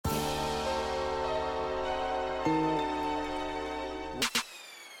Hey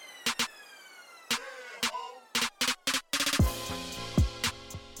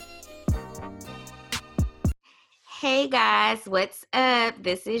guys, what's up?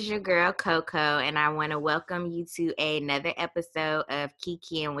 This is your girl Coco, and I want to welcome you to another episode of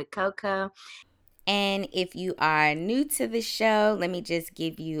Kikiing with Coco. And if you are new to the show, let me just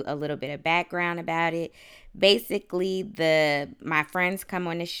give you a little bit of background about it. Basically, my friends come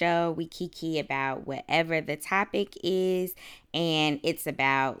on the show, we kiki about whatever the topic is, and it's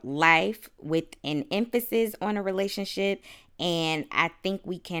about life with an emphasis on a relationship. And I think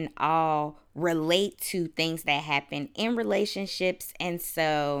we can all relate to things that happen in relationships. And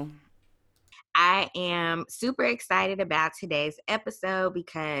so I am super excited about today's episode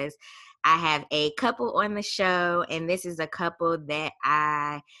because I have a couple on the show, and this is a couple that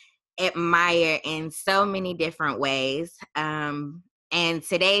I admire in so many different ways. And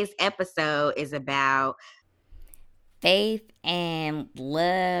today's episode is about faith and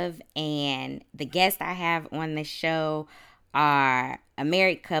love. And the guests I have on the show are a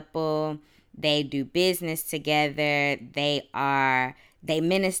married couple. They do business together. They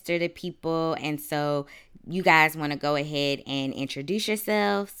minister to people. And so you guys want to go ahead and introduce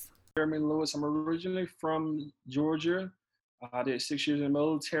yourselves? Jeremy Lewis. I'm originally from Georgia. I did 6 years in the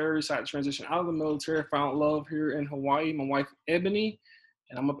military, so I transitioned out of the military, found love here in Hawaii. My wife, Ebony,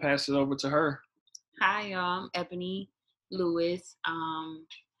 and I'm going to pass it over to her. Hi, I'm Ebony Lewis.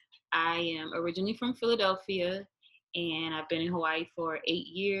 I am originally from Philadelphia, and I've been in Hawaii for 8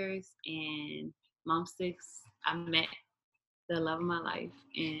 years. And Mom 6, I met the love of my life,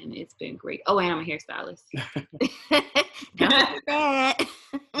 and it's been great. Oh, and I'm a hairstylist. Don't forget that.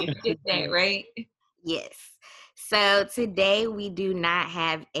 You did that, right? Yes. So today we do not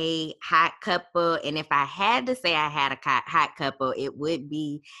have a hot couple. And if I had to say I had a hot couple, it would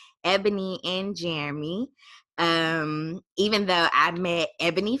be Ebony and Jeremy. Even though I met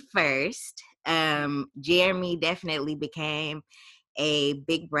Ebony first, Jeremy definitely became a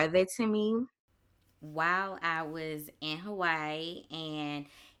big brother to me while I was in Hawaii, and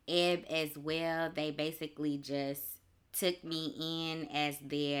Eb as well. They basically just took me in as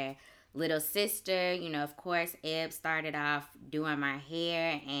their little sister. You know, of course, Eb started off doing my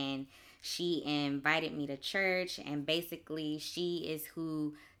hair, and she invited me to church, and basically she is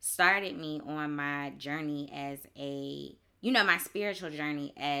who started me on my journey as my spiritual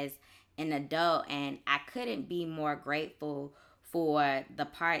journey as an adult. And I couldn't be more grateful for the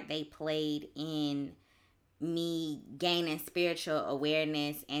part they played in me gaining spiritual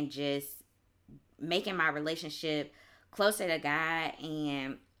awareness and just making my relationship closer to God.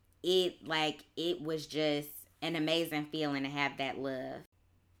 And it was just an amazing feeling to have that love.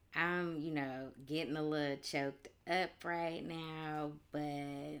 I'm, getting a little choked up right now, but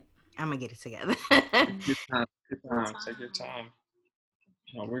I'm gonna get it together. Good time. Take your time.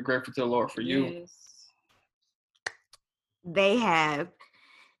 We're grateful to the Lord for you. They have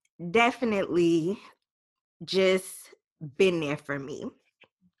definitely just been there for me.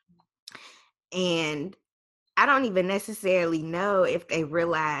 And I don't even necessarily know if they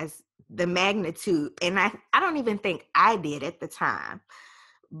realize the magnitude. And I don't even think I did at the time.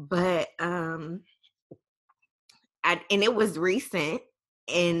 But and it was recent.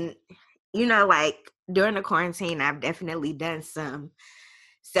 And, like during the quarantine, I've definitely done some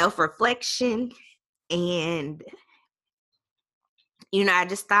self-reflection. And, I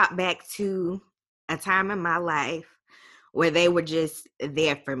just thought back to a time in my life where they were just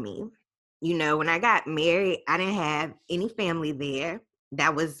there for me. When I got married, I didn't have any family there.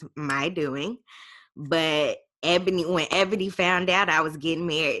 That was my doing. But when Ebony found out I was getting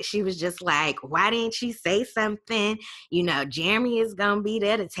married, she was just like, why didn't you say something? Jeremy is going to be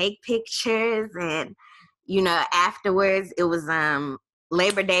there to take pictures. And, afterwards it was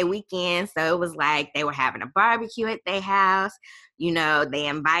Labor Day weekend. So it was like they were having a barbecue at their house. They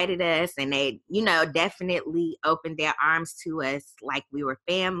invited us, and they, definitely opened their arms to us like we were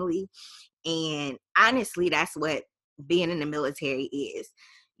family. And honestly, that's what being in the military is.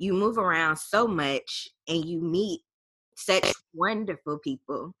 You move around so much and you meet such wonderful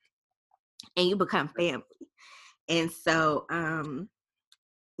people and you become family. And so, I'm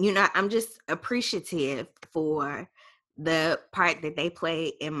just appreciative for the part that they play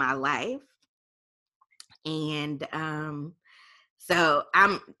in my life. And so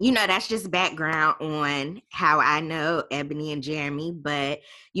that's just background on how I know Ebony and Jeremy. But,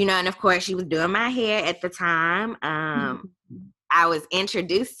 and of course she was doing my hair at the time. I was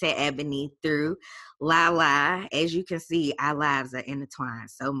introduced to Ebony through Lala. As you can see, our lives are intertwined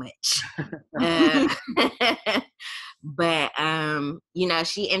so much. But you know,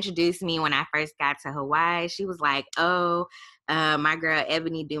 she introduced me when I first got to Hawaii. She was like, "Oh, my girl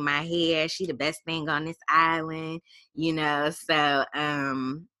Ebony do my hair. She the best thing on this island." You know, so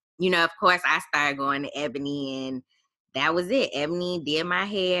you know, of course, I started going to Ebony, and that was it. Ebony did my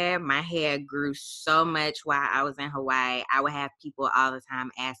hair. My hair grew so much while I was in Hawaii. I would have people all the time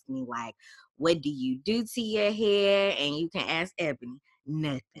ask me like, "What do you do to your hair?" And you can ask Ebony.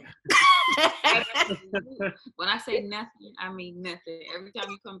 Nothing. When I say nothing, I mean nothing. Every time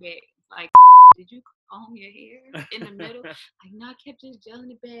you come back, it's like, did you comb your hair in the middle? Like, no, I kept just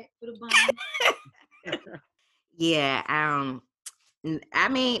gelling it back for the bun. Yeah, I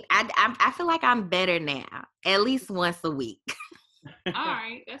mean, I feel like I'm better now. At least once a week. All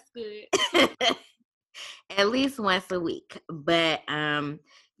right, that's good. At least once a week. But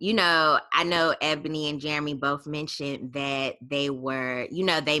you know, I know Ebony and Jeremy both mentioned that they were, you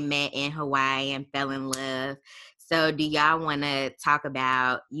know, they met in Hawaii and fell in love. So do y'all want to talk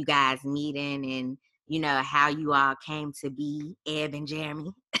about you guys meeting and, you know, how you all came to be Eb and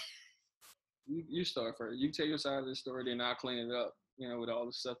Jeremy? You start first. You tell your side of the story, then I'll clean it up. You know, with all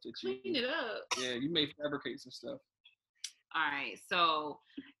the stuff that you Clean it up. Yeah, you may fabricate some stuff. All right, so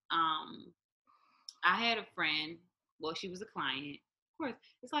I had a friend. Well, she was a client. Of course,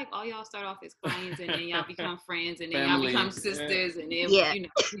 it's like all y'all start off as clients, and then y'all become friends, and then y'all become sisters, and then you know,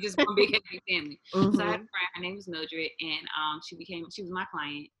 we just one big happy family. Mm-hmm. So I had a friend. Her name was Mildred, and she was my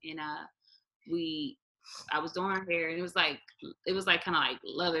client, and I was doing her hair, and it was like kind of like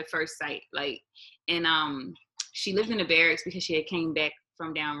love at first sight, like, and she lived in the barracks because she had came back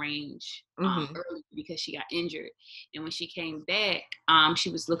from downrange early because she got injured. And when she came back, she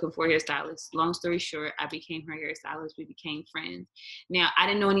was looking for a hairstylist. Long story short, I became her hairstylist. We became friends. Now, I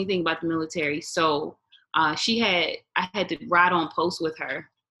didn't know anything about the military, so I had to ride on post with her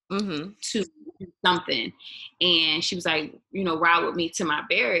to do something. And she was like, you know, ride with me to my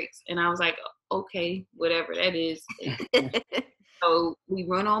barracks. And I was like, okay, whatever that is. So we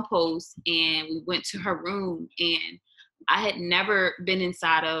run on post and we went to her room, and I had never been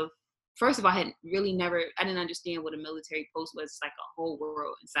inside of, first of all, I didn't understand what a military post was. It's like a whole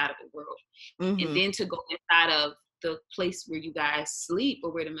world inside of a world. Mm-hmm. And then to go inside of the place where you guys sleep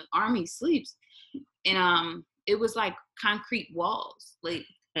or where the Army sleeps. And it was like concrete walls, like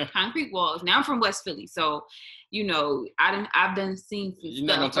concrete walls. Now I'm from West Philly, so you know I've done seen some You're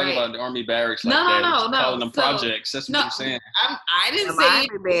stuff. Not gonna talk about the Army barracks like that. No. Calling them projects. That's what you're saying. I didn't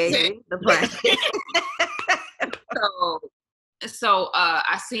say the project. So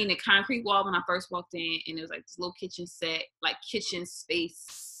I seen the concrete wall when I first walked in, and it was like this little kitchen set, like kitchen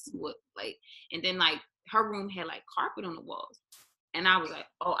space with like, and then like her room had like carpet on the walls, and I was like,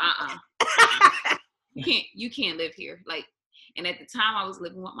 oh you can't live here, like. And at the time I was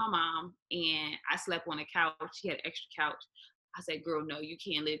living with my mom, and I slept on a couch. She had an extra couch. I said, girl, no, you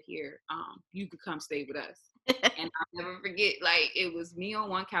can't live here. You could come stay with us. And I'll never forget, like, it was me on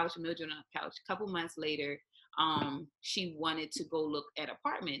one couch, Mildred on a couch. A couple months later, she wanted to go look at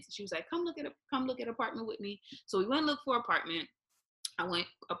apartments. She was like, come look at apartment with me. So we went and looked for apartment. I went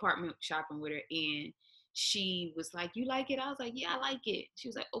apartment shopping with her, and she was like, you like it? I was like, yeah, I like it. She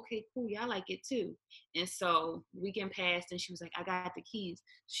was like, okay, cool. Yeah, I like it too. And so weekend passed, and she was like, I got the keys.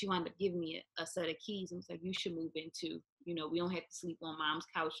 She wanted to give me a set of keys, and was like, you should move in too. You know, we don't have to sleep on mom's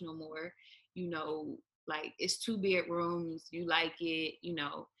couch no more. You know, like, it's 2 bedrooms. You like it. You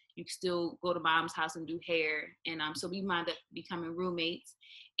know, you can still go to mom's house and do hair. And so we wound up becoming roommates.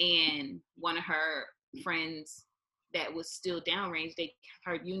 And one of her friends that was still downrange,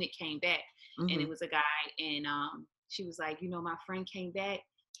 her unit came back. And it was a guy, and she was like, you know, my friend came back.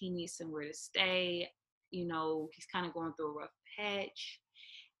 He needs somewhere to stay. You know, he's kind of going through a rough patch.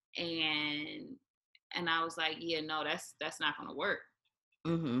 And I was like, yeah, no, that's not gonna work.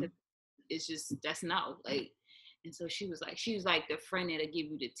 It's just, that's no, like. And so she was like the friend that'll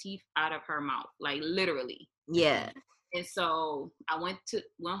give you the teeth out of her mouth, like literally. Yeah. And so I went to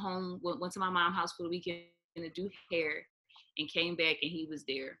my mom's house for the weekend to do hair, and came back, and he was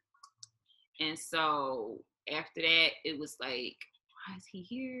there. And so after that, it was like, why is he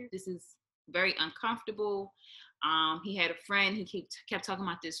here? This is very uncomfortable. He had a friend who kept talking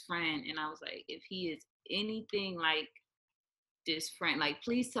about this friend. And I was like, if he is anything like this friend, like,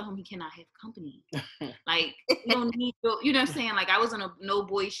 please tell him he cannot have company. Like, you don't need, you know what I'm saying? Like, I was on a no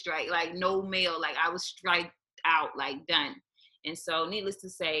boy strike, like no male, like I was striked out, like done. And so needless to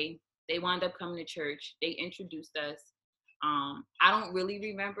say, they wound up coming to church. They introduced us. I don't really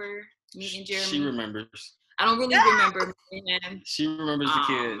remember meeting Jeremy. She remembers. I don't really remember. She remembers the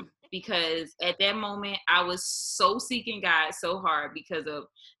kid. because at that moment I was so seeking God so hard because of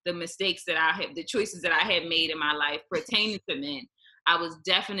the mistakes that the choices that I had made in my life pertaining to men. I was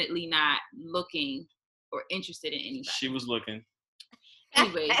definitely not looking or interested in anybody. She was looking.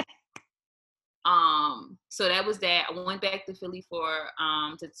 Anyway, so that was that. I went back to Philly for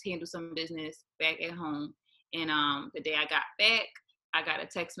to handle some business back at home. And the day I got back, I got a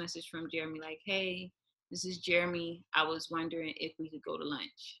text message from Jeremy like, "Hey, this is Jeremy. I was wondering if we could go to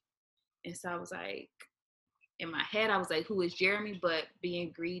lunch." And so I was like, in my head, I was like, "Who is Jeremy?" But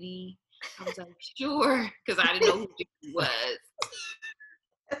being greedy, I was like, "Sure," because I didn't know who Jeremy was.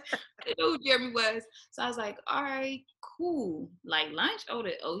 I didn't know who Jeremy was. So I was like, "All right, cool. Like lunch?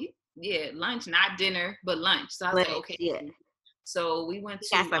 Yeah, lunch, not dinner, but lunch." So I was like, "Okay." Yeah. So we went He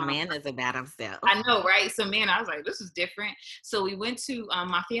to got some manners about himself. I know, right? So man, I was like, this is different. So we went to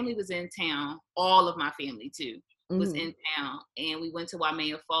my family was in town. All of my family too was in town, and we went to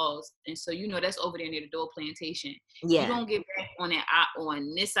Waimea Falls. And so that's over there near the Dole Plantation. Yeah. You don't get back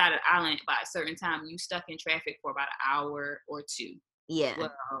on this side of the island by a certain time. You stuck in traffic for about an hour or two. Yeah.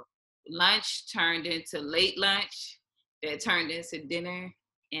 Well, lunch turned into late lunch. That turned into dinner.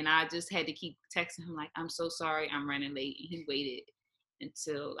 And I just had to keep texting him like, "I'm so sorry, I'm running late." And he waited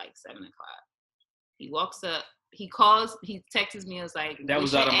until like 7:00. He walks up, he calls, he texts me and was like, that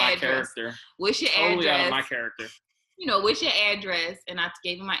was out of my character. What's your totally address? Out of my character. What's your address? And I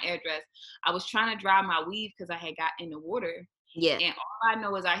gave him my address. I was trying to dry my weave because I had got in the water. Yeah. And all I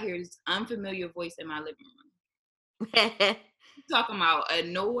know is I hear this unfamiliar voice in my living room. Talking about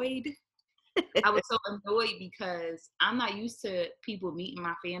annoyed. I was so annoyed because I'm not used to people meeting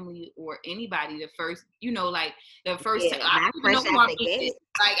my family or anybody the first time. I don't even know who I'm meeting.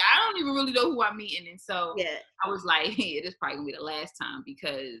 Like, I don't even really know who I'm meeting. And so I was like, this is probably going to be the last time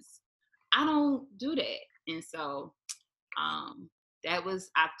because I don't do that. And so that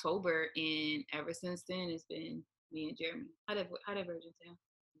was October. And ever since then, it's been me and Jeremy. How that version sound?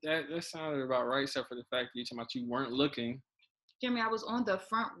 That sounded about right, except for the fact that you weren't looking. Jeremy, I was on the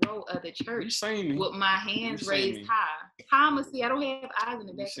front row of the church with my hands raised high. How I'ma see? I don't have eyes in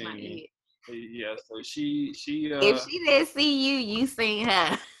the back of my head. Yeah, so she if she didn't see you, you seen her.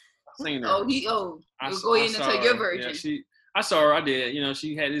 I seen her. Go in and tell your version. Yeah, I saw her. I did.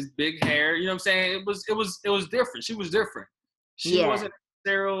 She had this big hair. You know what I'm saying? It was different. She was different. She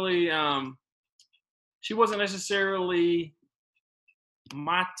wasn't necessarily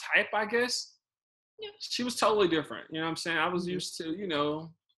my type, I guess. She was totally different. You know what I'm saying? I was used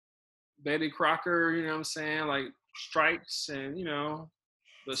to, Betty Crocker, you know what I'm saying? Like stripes and,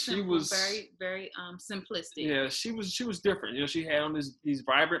 but simple, she was very, very simplistic. Yeah, she was different. She had on these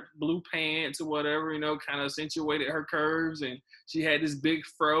vibrant blue pants or whatever, kind of accentuated her curves, and she had this big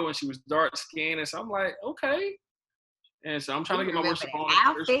fro, and she was dark skinned, and so I'm like, okay. And so I'm trying to get my worship on. The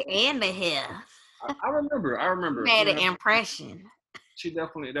outfit and the hair. I remember. Made an impression. She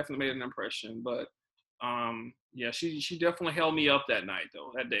definitely made an impression, but she definitely held me up that night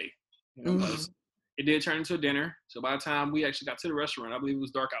though, that day. It did turn into a dinner. So by the time we actually got to the restaurant, I believe it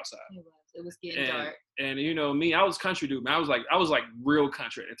was dark outside. It was getting dark. And me, I was country dude, man. I was like real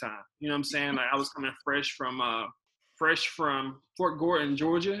country at the time. You know what I'm saying? Like I was coming fresh from Fort Gordon,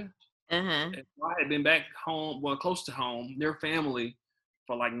 Georgia. And I had been back home, close to home, their family,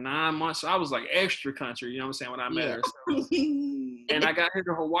 for like 9 months. So I was like extra country, you know what I'm saying, when I met her. So, and I got here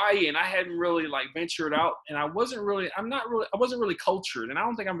to Hawaii, and I hadn't really like ventured out, and I wasn't really cultured, and I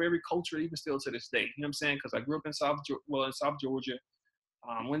don't think I'm very cultured even still to this day. You know what I'm saying? Because I grew up in South Georgia,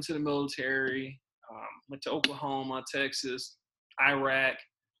 went to the military, went to Oklahoma, Texas, Iraq,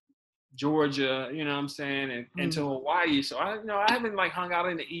 Georgia, you know what I'm saying, and to Hawaii. So I haven't like hung out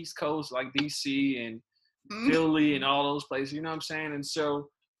in the East Coast like DC and Philly and all those places, you know what I'm saying? And so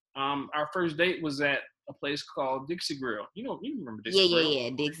our first date was at a place called Dixie Grill. You remember Dixie Grill? Yeah,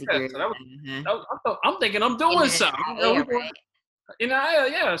 Dixie Grill. So I'm thinking I'm doing something. So I'm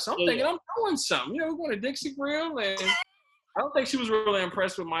thinking I'm doing something. We're going to Dixie Grill, and I don't think she was really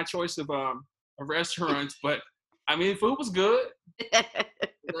impressed with my choice of restaurants, but I mean, food was good. It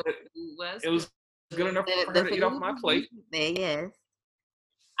was good enough for her to eat off my plate. Yes.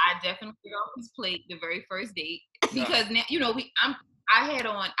 I definitely ate off his plate the very first date because now I had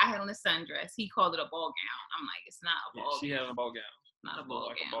on a sundress. He called it a ball gown. I'm like, it's not a ball gown. She had a ball gown. Not a ball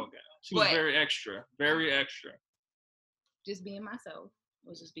gown. She was very extra, very extra. Just being myself. I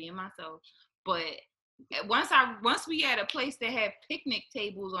was just being myself. But once we had a place that had picnic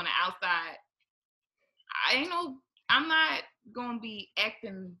tables on the outside, I'm not gonna be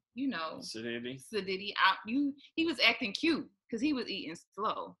acting, sedity. He was acting cute because he was eating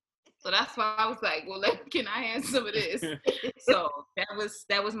slow. So that's why I was like, well, can I have some of this? So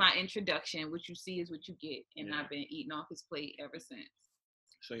that was my introduction. What you see is what you get, and I've been eating off his plate ever since.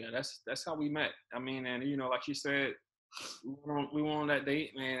 So yeah, that's how we met. I mean, and like you said, we went on that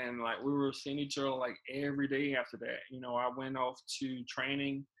date, man, and like we were seeing each other like every day after that. I went off to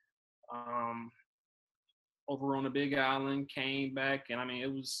training over on the Big Island, came back, and I mean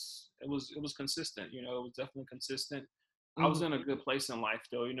it was consistent. It was definitely consistent. I was in a good place in life,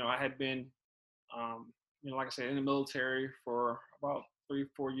 though. I had been, like I said, in the military for about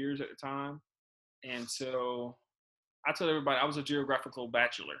 3-4 years at the time, and so I told everybody I was a geographical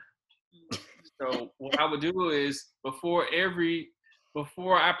bachelor. So what I would do is before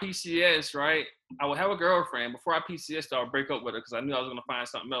I PCS, right, I would have a girlfriend. Before I PCS, I would break up with her because I knew I was going to find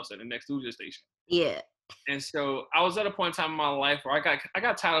something else at the next studio station. Yeah. And so I was at a point in time in my life where I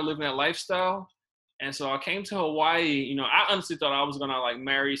got tired of living that lifestyle. And so I came to Hawaii. I honestly thought I was going to like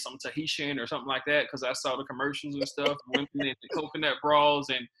marry some Tahitian or something like that because I saw the commercials and stuff, women in the coconut bras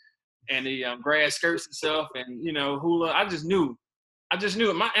and the grass skirts and stuff and, hula. I just knew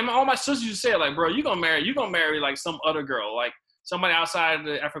it. All my sisters used to say, like, bro, you're going to marry like some other girl, like somebody outside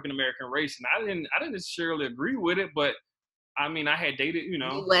the African-American race. And I didn't necessarily agree with it, but I mean, I had dated,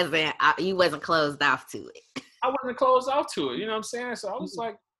 You wasn't closed off to it. I wasn't closed off to it. You know what I'm saying? So I was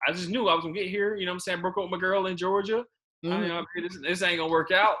like, I just knew I was going to get here. You know what I'm saying? Broke up with my girl in Georgia. This ain't going to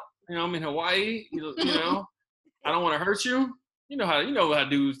work out. I'm in Hawaii. I don't want to hurt you. You know how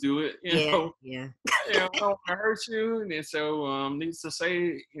dudes do it. Yeah. I don't want to hurt you. And so, needs to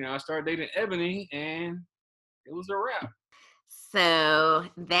say, I started dating Ebony, and it was a wrap. So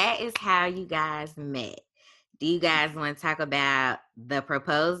that is how you guys met. Do you guys want to talk about the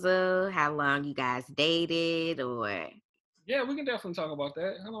proposal? How long you guys dated, or? Yeah, we can definitely talk about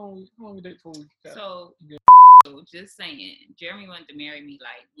that. How long we date before we got? So just saying, Jeremy wanted to marry me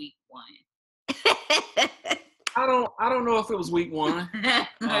like week 1. I don't know if it was week 1.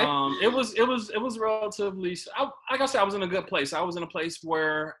 It was relatively. Like I said, I was in a good place. I was in a place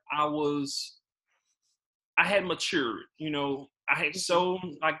where I had matured. I had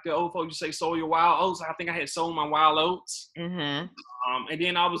sown, like the old folks say, sow your wild oats. I think I had sown my wild oats. Mm-hmm. And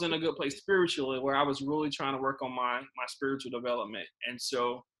then I was in a good place spiritually where I was really trying to work on my spiritual development. And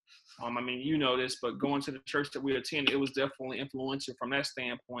so, I mean, this, but going to the church that we attended, it was definitely influential from that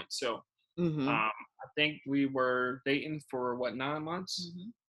standpoint. So I think we were dating for 9 months,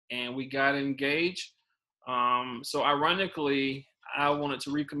 and we got engaged. So ironically, I wanted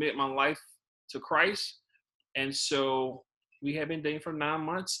to recommit my life to Christ. And so we had been dating for 9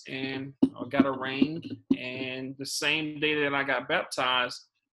 months, and I got a ring. And the same day that I got baptized,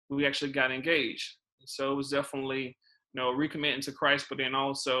 we actually got engaged. So it was definitely, recommitting to Christ, but then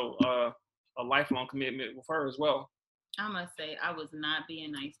also a lifelong commitment with her as well. I must say, I was not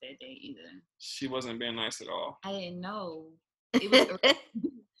being nice that day either. She wasn't being nice at all. I didn't know. It was early.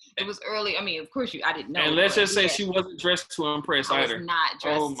 It was early. I mean, of course, I didn't know. And let's just say she wasn't dressed to impress either. I was not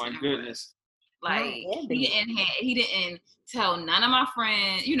dressed. Oh my goodness. Like he didn't tell none of my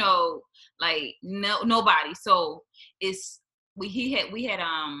friends, like nobody. So we had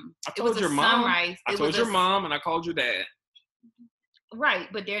I told your mom. Sunrise. I told your mom and I called your dad. Right,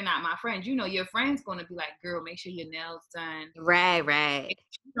 but they're not my friends. Your friend's gonna be like, girl, make sure your nails done. Right. Like,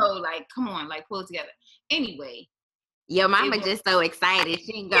 come on, like pull it together. Anyway. Your mama just so excited.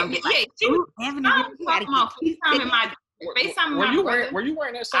 She ain't gonna be like, Were you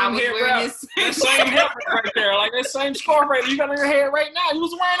wearing that same head wrap? That same head right there, like that same scarf right there. You got on your head right now. You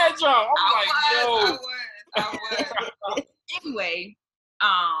was wearing that junk. I was. Anyway,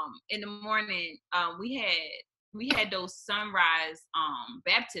 in the morning, we had those sunrise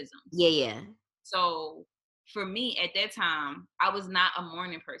baptisms. Yeah. So for me at that time, I was not a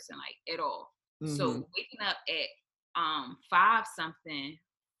morning person like at all. Mm-hmm. So waking up at 5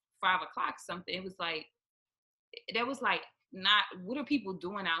 o'clock something, it was like that was like not what are people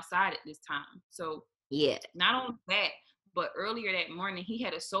doing outside at this time? So yeah, not only that, but earlier that morning he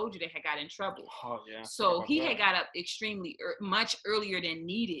had a soldier that had got in trouble. Oh yeah. So he had got up extremely much earlier than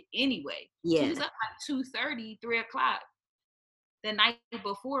needed anyway. Yeah. So he was up like 2:30, 3 o'clock. The night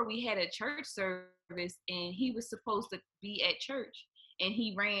before we had a church service and he was supposed to be at church and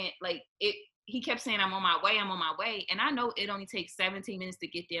he ran like it. He kept saying, I'm on my way. And I know it only takes 17 minutes to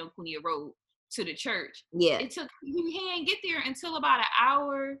get down Cunha Road to the church. Yeah. It took, he didn't get there until about an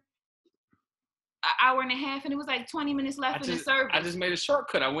hour and a half. And it was like 20 minutes left in the service. I just made a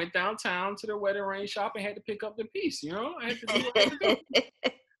shortcut. I went downtown to the wedding ring shop and had to pick up the piece, I had to do it.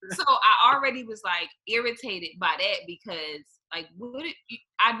 So I already was like irritated by that because like,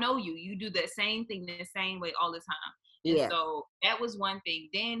 I know you do the same thing the same way all the time. And Yeah. so that was one thing.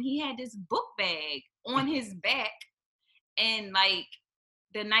 Then he had this book bag on his back, and like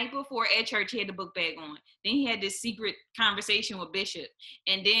the night before at church, he had the book bag on. Then he had this secret conversation with Bishop,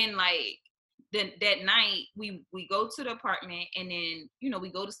 and then like that night we go to the apartment, and then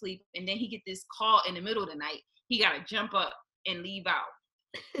we go to sleep, and then he get this call in the middle of the night. He gotta jump up and leave out.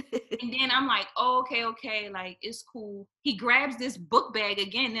 And then I'm like, oh, okay, like it's cool. He grabs this book bag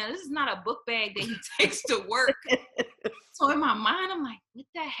again. Now this is not a book bag that he takes to work. So in my mind, I'm like, what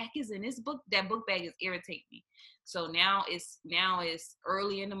the heck is in this book? That book bag is irritating me. So now it's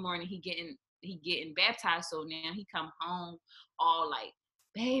early in the morning. He getting baptized. So now he come home all like,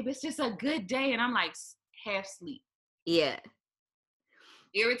 babe, it's just a good day. And I'm like half sleep. Yeah.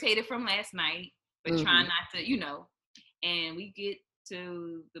 Irritated from last night, but trying not to, and we get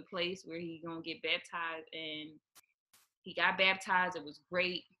to the place where he gonna get baptized, and he got baptized. It was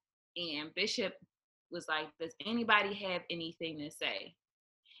great. And Bishop was like, does anybody have anything to say?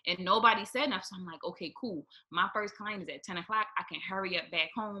 And nobody said enough. So I'm like, okay, cool. My first client is at 10 o'clock. I can hurry up back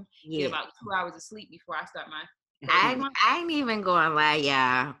home, get about 2 hours of sleep before I start my I ain't even going to lie,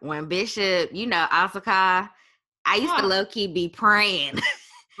 y'all. When Bishop, Asaka, I used to low-key be praying.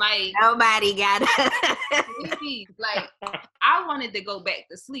 Like nobody got like I wanted to go back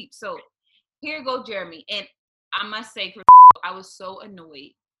to sleep. So here go Jeremy. And I must say, I was so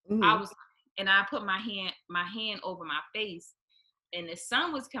annoyed. And I put my hand over my face, and the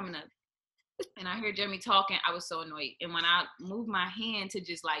sun was coming up, and I heard Jeremy talking. I was so annoyed. And when I moved my hand to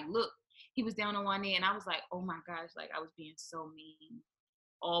just like look, he was down on one knee, and I was like, oh my gosh, like I was being so mean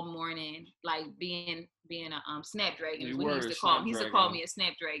all morning, like being a snapdragon is what he used to call me. He used to call me a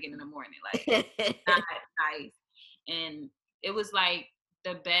snapdragon in the morning, like not nice. And it was like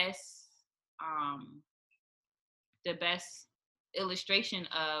the best illustration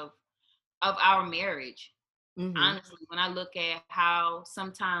of our marriage. Honestly, when I look at how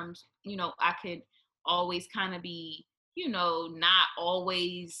sometimes, I could always kind of be, not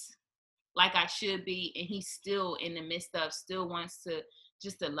always like I should be, and he's still in the midst of still wants to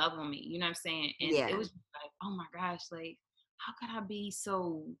just to love on me, you know what I'm saying? And it was like, oh my gosh, like how could I be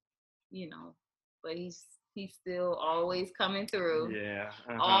so, but he's still always coming through. Yeah.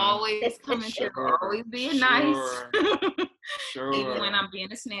 Always coming through, always being nice. Sure. Even when I'm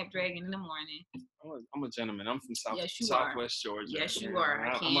being a snapdragon in the morning. I'm a gentleman. I'm from Southwest Georgia. Yes, you are.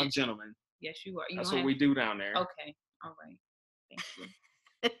 I'm a gentleman. Yes, you are. That's what we do down there. Okay. All right. Thank you.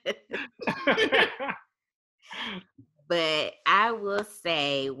 But I will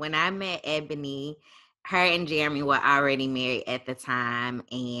say, when I met Ebony, her and Jeremy were already married at the time,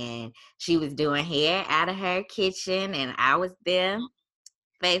 and she was doing hair out of her kitchen, and I was there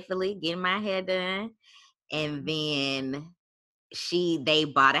faithfully getting my hair done. And then they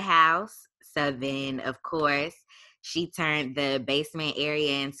bought a house. So then, of course, she turned the basement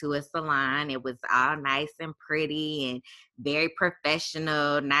area into a salon. It was all nice and pretty and very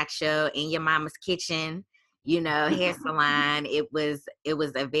professional, not in your mama's kitchen, hair salon. It was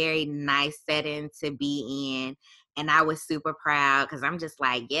a very nice setting to be in. And I was super proud because I'm just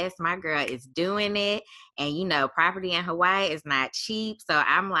like, yes, my girl is doing it. And, property in Hawaii is not cheap. So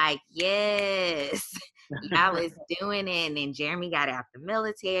I'm like, yes, y'all is doing it. And then Jeremy got out the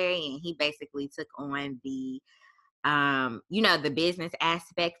military, and he basically took on the, the business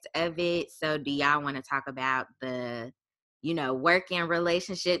aspect of it. So do y'all want to talk about the, working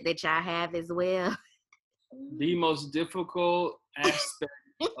relationship that y'all have as well? The most difficult aspect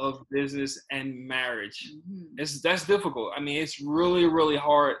of business and marriage. That's difficult. I mean, it's really, really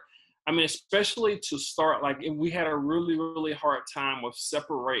hard. I mean, especially to start, like we had a really, really hard time with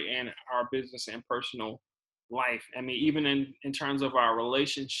separating our business and personal life. I mean, even in terms of our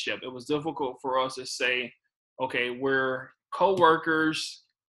relationship, it was difficult for us to say, okay, we're co-workers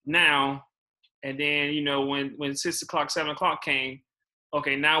now. And then, when 6 o'clock, 7 o'clock came,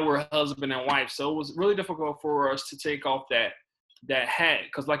 okay, now we're husband and wife. So it was really difficult for us to take off that hat.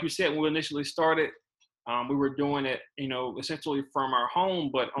 Because like you said, when we initially started, we were doing it, essentially from our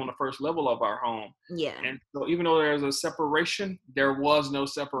home, but on the first level of our home. Yeah. And so even though there's a separation, there was no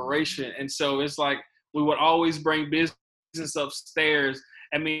separation. And so it's like we would always bring business upstairs.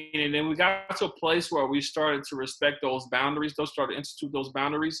 I mean, and then we got to a place where we started to respect those boundaries. Started to institute those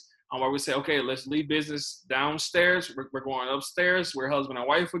boundaries. Where we say, okay, let's leave business downstairs. We're going upstairs. We're husband and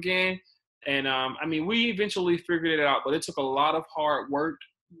wife again. And we eventually figured it out, but it took a lot of hard work,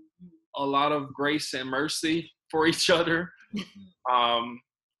 a lot of grace and mercy for each other, a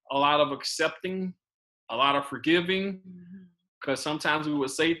lot of accepting, a lot of forgiving, because sometimes we would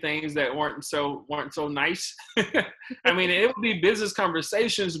say things that weren't so nice. I mean, it would be business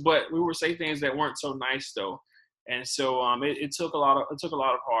conversations, but we would say things that weren't so nice though. And so it took a lot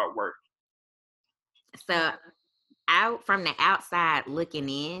of hard work. So out from the outside looking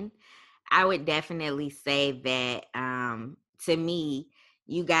in, I would definitely say that to me,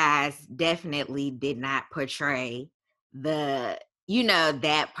 you guys definitely did not portray the,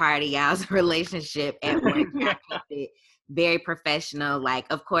 that part of y'all's relationship at work. Y'all kept it very professional. Like,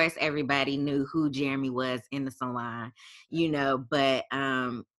 of course, everybody knew who Jeremy was in the salon, but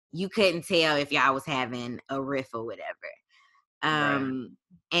you couldn't tell if y'all was having a riff or whatever. Right.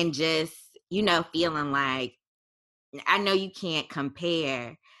 And just, feeling like, I know you can't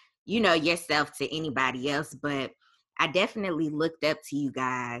compare, yourself to anybody else, but I definitely looked up to you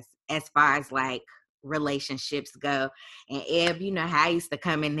guys as far as like relationships go. And Eb, how I used to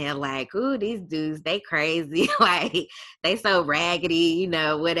come in there like, ooh, these dudes, they crazy. Like, they so raggedy,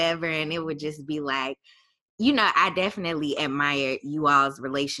 whatever. And it would just be like, I definitely admire you all's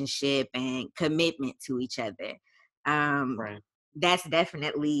relationship and commitment to each other. Right. That's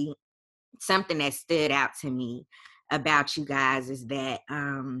definitely something that stood out to me about you guys, is that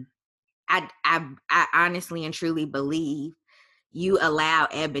I honestly and truly believe you allow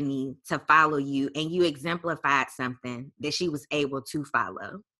Ebony to follow you, and you exemplified something that she was able to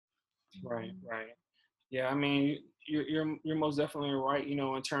follow. Right. Yeah, I mean, you're most definitely right.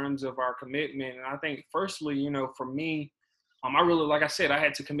 In terms of our commitment, and I think firstly, for me, I really, like I said, I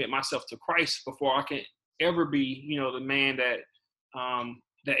had to commit myself to Christ before I could ever be, the man that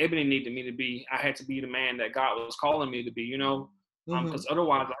that Ebony needed me to be. I had to be the man that God was calling me to be. Because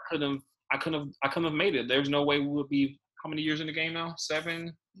otherwise, I couldn't have made it. There's no way we would be. How many years in the game now?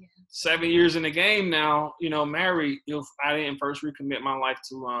 7. Yeah. 7 years in the game now. Married. If I didn't first recommit my life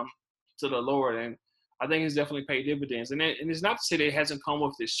to the Lord, and I think it's definitely paid dividends. And it's not to say that it hasn't come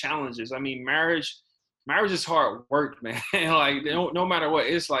with its challenges. I mean, marriage is hard work, man. Like, no matter what,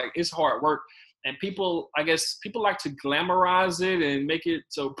 it's hard work. And people like to glamorize it and make it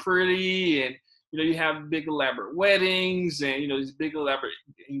so pretty. And, you have big elaborate weddings and, these big elaborate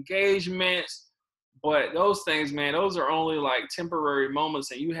engagements. But those things, man, those are only like temporary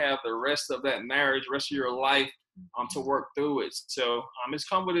moments, and you have the rest of that marriage, rest of your life to work through it. So it's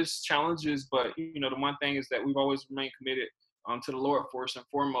come with its challenges, but the one thing is that we've always remained committed to the Lord first and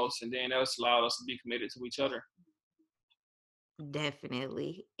foremost, and then that's allowed us to be committed to each other.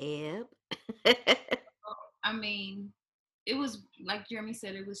 Definitely. Eb. I mean, it was like Jeremy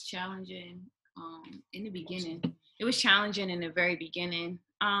said, it was challenging in the beginning. It was challenging in the very beginning.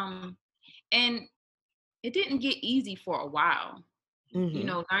 And it didn't get easy for a while.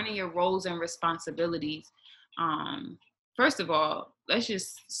 Learning your roles and responsibilities. First of all, let's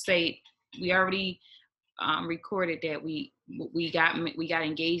just say we already recorded that we got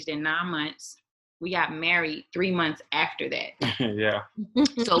engaged in 9 months. We got married 3 months after that. Yeah.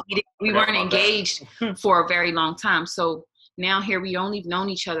 So we weren't engaged for a very long time. So now here we only known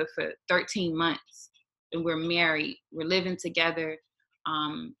each other for 13 months, and we're married. We're living together.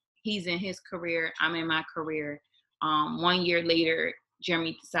 He's in his career. I'm in my career. 1 year later,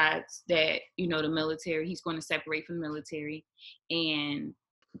 Jeremy decides that, the military, he's going to separate from the military. And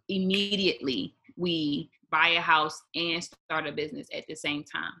immediately we buy a house and start a business at the same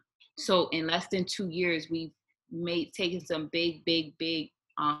time. So in less than 2 years, we've taken some big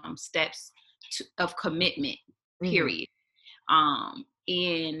steps of commitment, period. And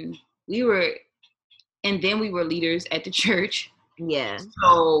then we were leaders at the church. Yeah.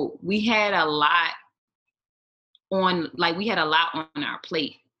 So we had a lot on our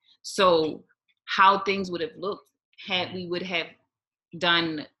plate. So how things would have looked had we would have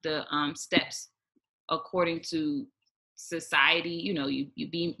done the steps according to society.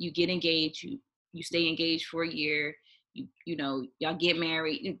 You get engaged, you stay engaged for a year, y'all get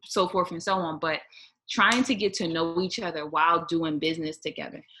married, so forth and so on. But trying to get to know each other while doing business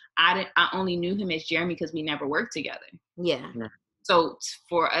together. I only knew him as Jeremy because we never worked together. Yeah. So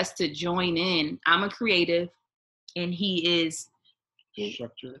for us to join in, I'm a creative and he is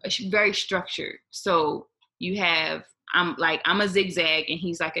very structured. So you have, I'm a zigzag and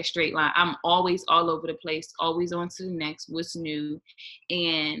he's like a straight line. I'm always all over the place, always on to the next, what's new.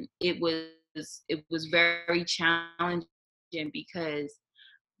 And it was very challenging because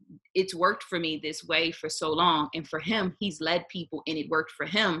it's worked for me this way for so long. And for him, he's led people and it worked for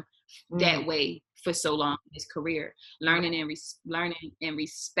him that way for so long in his career, learning and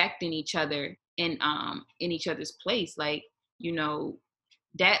respecting each other and in each other's place. Like,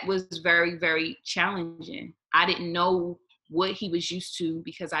 that was very, very challenging. I didn't know what he was used to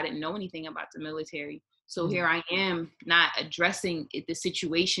because I didn't know anything about the military. So here I am not addressing the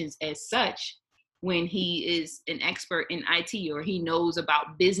situations as such, when he is an expert in IT or he knows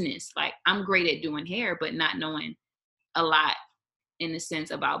about business. Like, I'm great at doing hair, but not knowing a lot in the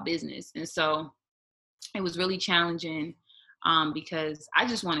sense about business. And so it was really challenging because I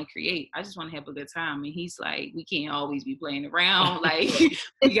just want to create. I just want to have a good time. And he's like, we can't always be playing around. Like,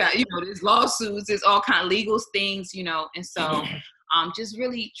 we got, there's lawsuits, there's all kind of legal things, And so just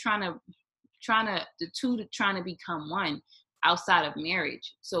really trying to become one outside of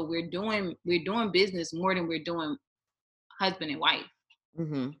marriage. So we're doing business more than we're doing husband and wife.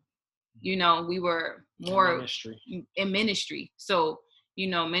 Mm-hmm. We were more in ministry. So,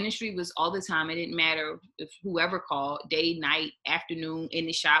 ministry was all the time. It didn't matter if whoever called, day, night, afternoon, in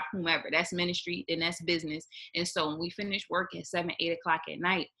the shop, whomever. That's ministry, then that's business. And so when we finished work at 7, 8 o'clock at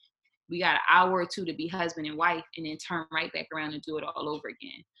night, we got an hour or two to be husband and wife and then turn right back around and do it all over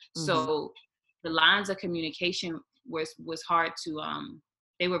again. Mm-hmm. So the lines of communication was hard to,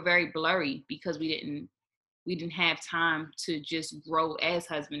 they were very blurry because we didn't have time to just grow as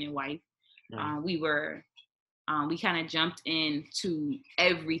husband and wife. Right. We kind of jumped into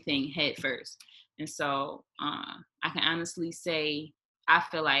everything head first. And so I can honestly say, I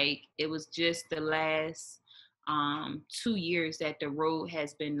feel like it was just the last 2 years that the road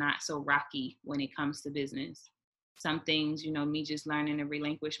has been not so rocky when it comes to business. Some things, me just learning to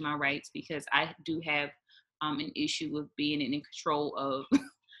relinquish my rights because I do have an issue with being in control of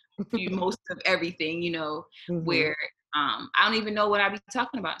most of everything, mm-hmm. where I don't even know what I be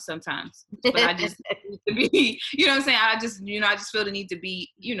talking about sometimes, but I just need to be, what I'm saying? I just feel the need to be,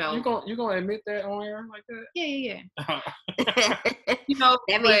 You gonna admit that on air like that? Yeah. That means you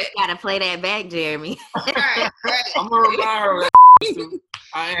gotta play that back, Jeremy. Right. I'm gonna remind her that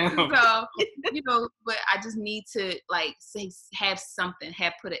I am. So, but I just need to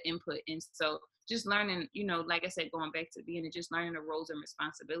put an input in. So just learning, like I said, going back to just learning the roles and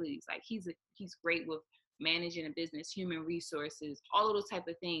responsibilities. Like he's great with managing a business, human resources, all of those type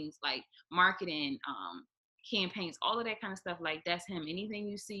of things, like marketing, campaigns, all of that kind of stuff. Like that's him. Anything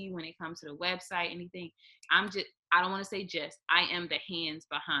you see when it comes to the website, anything, I don't want to say I am the hands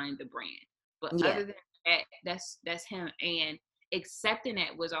behind the brand. But other than that, that's him. And accepting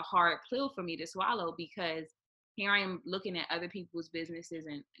that was a hard pill for me to swallow because here I am looking at other people's businesses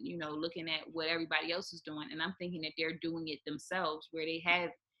and, looking at what everybody else is doing. And I'm thinking that they're doing it themselves where they have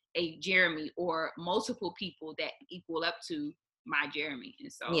a Jeremy or multiple people that equal up to my Jeremy. And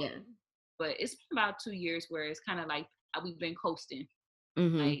so, but it's been about 2 years where it's kind of like we've been coasting.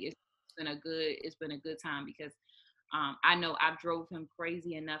 Mm-hmm. Like it's been a good time because I know I've drove him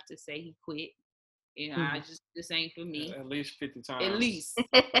crazy enough to say he quit. Mm-hmm. This ain't for me. At least 50 times. At least.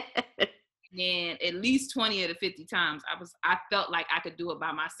 And at least 20 of the 50 times I felt like I could do it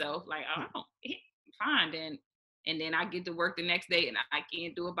by myself. Like, oh, fine then. And then I get to work the next day and I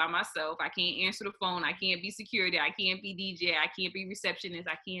can't do it by myself. I can't answer the phone. I can't be security. I can't be DJ. I can't be receptionist.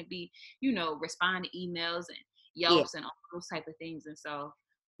 I can't be, respond to emails and Yelps and all those type of things. And so,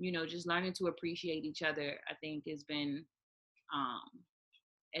 just learning to appreciate each other, I think has been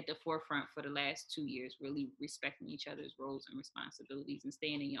at the forefront for the last 2 years, really respecting each other's roles and responsibilities and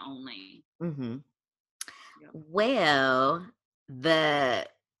staying in your own lane. Mm-hmm. Yep. Well, the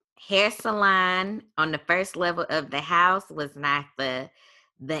hair salon on the first level of the house was not the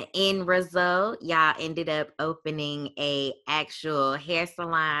end result. Y'all ended up opening a actual hair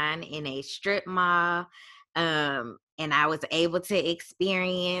salon in a strip mall. And I was able to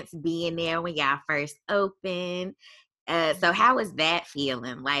experience being there when y'all first opened. So how was that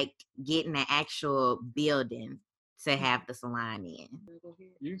feeling, like getting an actual building to have the salon in?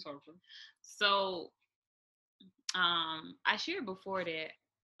 You talk to me. So I shared before that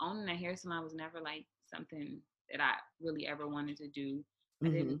owning a hair salon was never like something that I really ever wanted to do.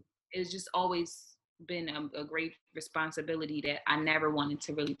 Mm-hmm. It's just always been a great responsibility that I never wanted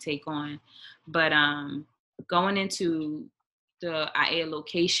to really take on. But going into the IA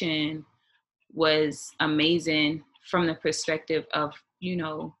location was amazing from the perspective of,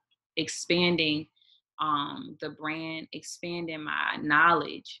 expanding the brand, expanding my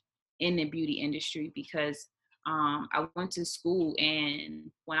knowledge in the beauty industry because I went to school,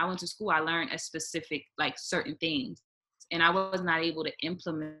 and when I went to school, I learned a specific, certain things, and I was not able to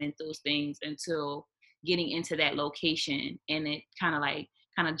implement those things until getting into that location, and it kind of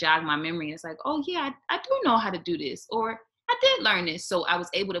jogged my memory. It's like, oh yeah, I do know how to do this, or I did learn this. So I was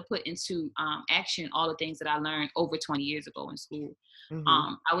able to put into action all the things that I learned over 20 years ago in school.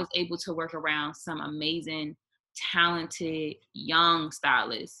 Mm-hmm. I was able to work around some amazing, talented, young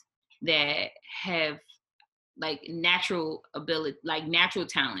stylists that have natural ability, natural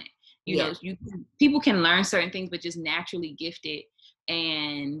talent. You know, people can learn certain things, but just naturally gifted.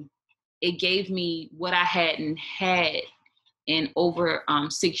 And it gave me what I hadn't had in over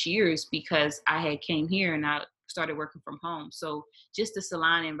 6 years, because I had came here and I started working from home. So just the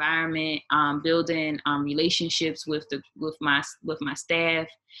salon environment, building relationships with my staff,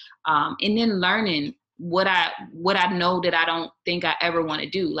 and then learning what I know that I don't think I ever want to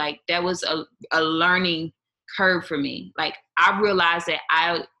do. Like, that was a learning curve for me. Like, I realized that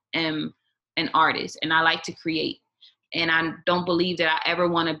I am an artist and I like to create. And I don't believe that I ever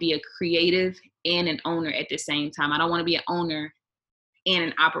want to be a creative and an owner at the same time. I don't want to be an owner and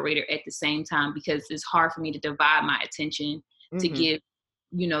an operator at the same time, because it's hard for me to divide my attention to give,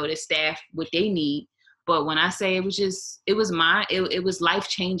 the staff what they need. But when I say it was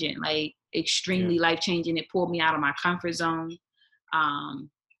life-changing, like extremely life-changing. It pulled me out of my comfort zone.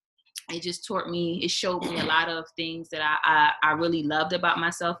 It showed me a lot of things that I really loved about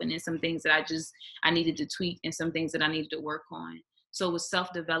myself, and then some things that I needed to tweak, and some things that I needed to work on. So it was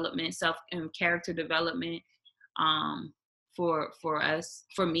self-development, character development, for us,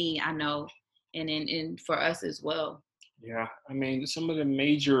 for me, I know, and for us as well. Yeah, I mean, some of the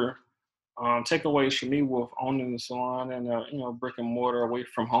major takeaways for me with owning the salon and brick and mortar away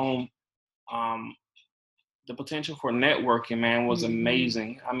from home, the potential for networking, man, was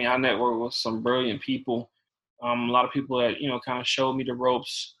amazing. I mean, I networked with some brilliant people. A lot of people that kind of showed me the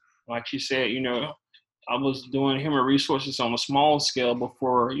ropes. Like you said, I was doing human resources on a small scale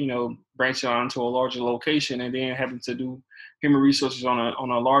before branching out into a larger location, and then having to do human resources on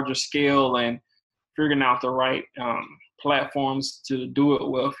a larger scale, and figuring out the right platforms to do it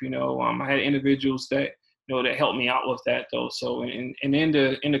with. I had individuals that that helped me out with that though. So and in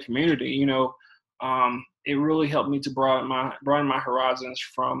the community, it really helped me to broaden my horizons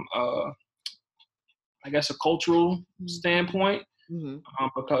from I guess a cultural standpoint.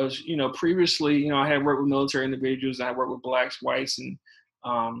 Because previously I had worked with military individuals, I had worked with blacks, whites, and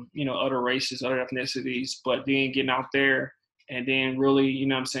other races, other ethnicities, but then getting out there and then really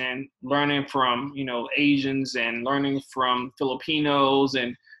learning from Asians and learning from Filipinos,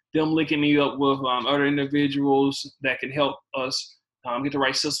 and them linking me up with other individuals that can help us get the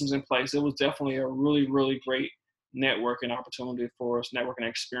right systems in place. It was definitely a really, really great networking opportunity for us, networking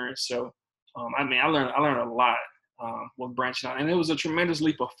experience. So I learned a lot with branching out, and it was a tremendous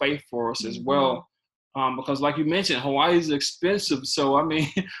leap of faith for us as well, because like you mentioned, Hawaii is expensive. So I mean,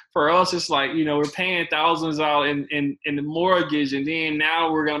 for us, it's like we're paying thousands out in the mortgage, and then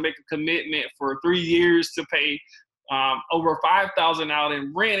now we're gonna make a commitment for 3 years to pay over $5,000 out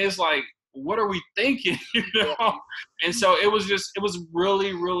in rent. It's like, what are we thinking? And so it was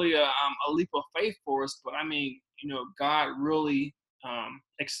really, really a leap of faith for us. But I mean, God really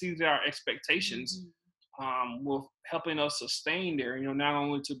exceeded our expectations with helping us sustain there, not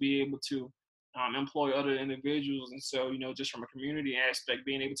only to be able to employ other individuals. And so, just from a community aspect,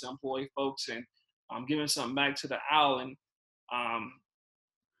 being able to employ folks and giving something back to the island,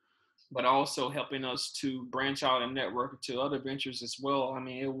 but also helping us to branch out and network to other ventures as well. I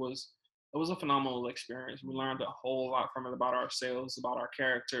mean, it was a phenomenal experience. We learned a whole lot from it about ourselves, about our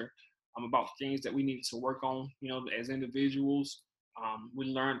character, about things that we needed to work on, as individuals. We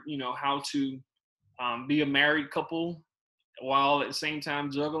learned, how to be a married couple while at the same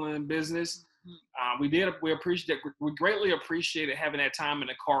time juggling in business. We greatly appreciated having that time in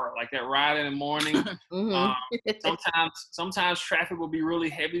the car, like that ride in the morning. Sometimes traffic would be really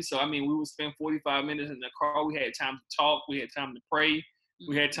heavy. So, I mean, we would spend 45 minutes in the car. We had time to talk. We had time to pray.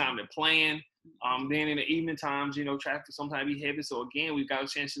 We had time to plan. Then in the evening times, traffic sometimes be heavy. So again, we got a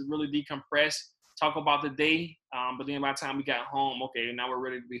chance to really decompress, talk about the day. But then by the time we got home, okay, now we're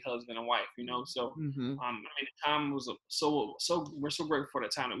ready to be husband and wife, So, I mean, the time was so we're so grateful for the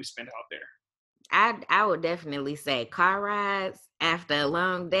time that we spent out there. I would definitely say car rides after a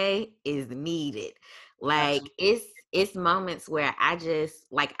long day is needed. Like, it's moments where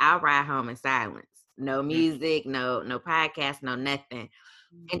I'll ride home in silence. No music, no podcast, no nothing.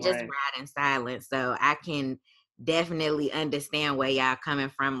 And just ride in silence. So I can definitely understand where y'all coming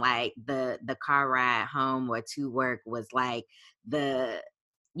from. Like the car ride home or to work was like the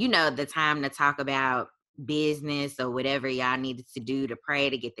time to talk about business or whatever y'all needed to do to pray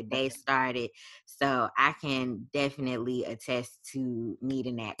to get the day started. So I can definitely attest to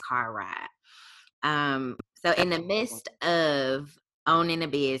needing that car ride. So in the midst of owning a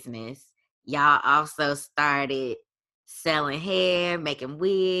business, y'all also started selling hair, making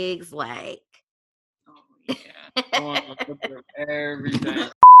wigs, like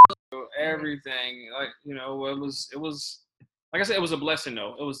everything. Like, it was like I said, it was a blessing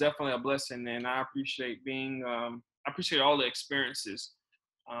though. It was definitely a blessing, and I appreciate all the experiences.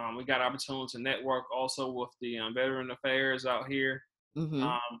 We got opportunity to network also with the veteran affairs out here.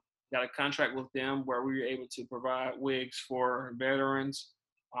 got a contract with them where we were able to provide wigs for veterans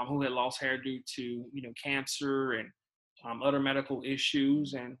who had lost hair due to, you know, cancer and other medical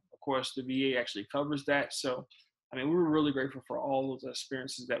issues. And of course, the VA actually covers that. So, I mean, we were really grateful for all those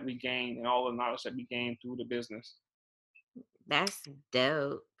experiences that we gained and all the knowledge that we gained through the business. That's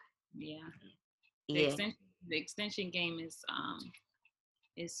dope. Yeah. The Yeah. extension game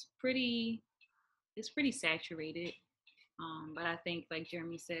is pretty saturated. But I think, like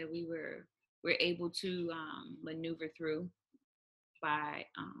Jeremy said, we're able to maneuver through by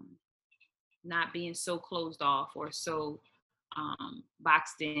not being so closed off or so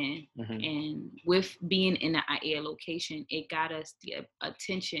boxed in. Mm-hmm. And with being in the IAEA location, it got us the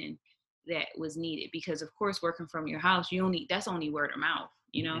attention that was needed, because of course, working from your house, that's only word of mouth,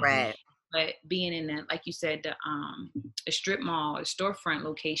 you know. Right. But being in that, like you said, a strip mall, a storefront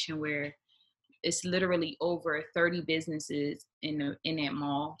location where it's literally over 30 businesses in that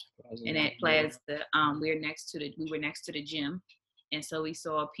mall, in that plaza. We were next to the gym, and so we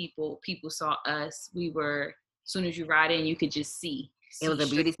saw people saw us. As soon as you ride in, you could just see. It was a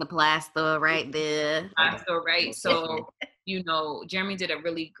beauty supply store right there. So right, so you know, Jeremy did a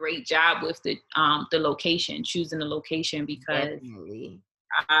really great job with the location, choosing the location, because Definitely.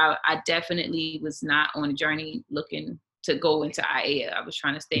 I definitely was not on a journey looking to go into IAEA. I was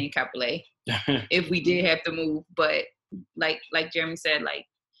trying to stay in Kapolei if we did have to move. But like Jeremy said, like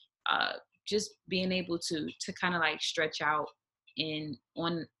just being able to kind of like stretch out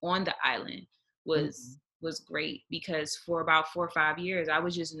on the island was great, because for about 4 or 5 years I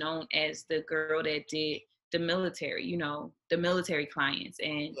was just known as the girl that did the military, you know, the military clients,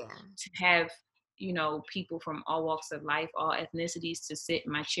 and to have, you know, people from all walks of life, all ethnicities to sit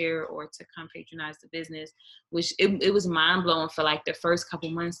in my chair or to come patronize the business, which it was mind blowing for like the first couple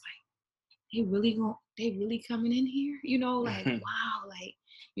months. Like, they really coming in here, you know, like, wow, like,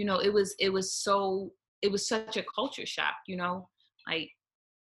 you know, it was such a culture shock, you know, like,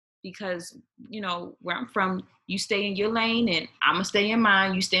 because, you know, where I'm from, you stay in your lane and I'm gonna stay in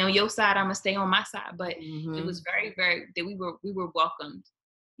mine. You stay on your side, I'm gonna stay on my side. But it was very, very, that we were welcomed,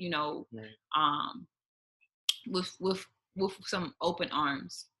 you know, with some open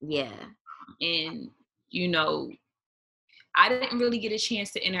arms. Yeah. And, you know, I didn't really get a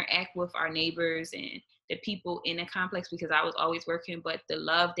chance to interact with our neighbors and the people in the complex because I was always working, but the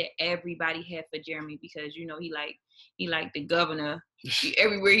love that everybody had for Jeremy, because, you know, he like the governor.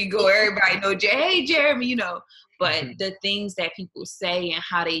 Everywhere he go, everybody know, hey, Jeremy, you know. But the things that people say and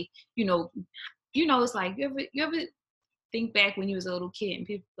how they, you know, it's like, you ever think back when you was a little kid and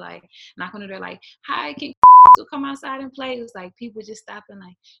people like knock on the door like, hi, can you come outside and play? It was like people just stopping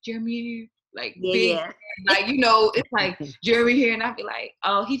like, Jeremy, like big, like, you know, it's like Jeremy here, and I'd be like,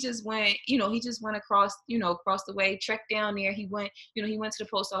 oh, he just went across the way, trekked down there. He went to the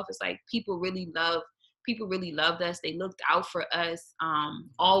post office. Like, people really loved us. They looked out for us.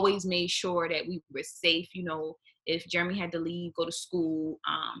 Always made sure that we were safe. You know, if Jeremy had to leave, go to school,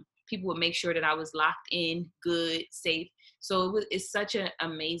 people would make sure that I was locked in, good, safe. So it was such an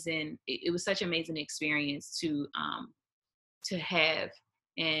amazing experience to have,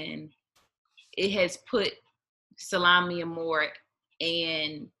 and it has put Salam Mia More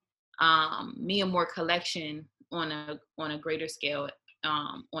and Mia More collection on a greater scale,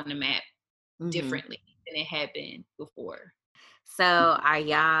 on the map, differently than it had been before. So are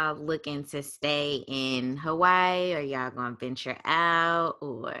y'all looking to stay in Hawaii, or y'all gonna venture out,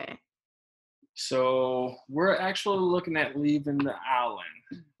 or? So we're actually looking at leaving the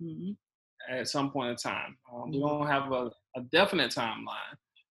island at some point in time. We don't have a definite timeline,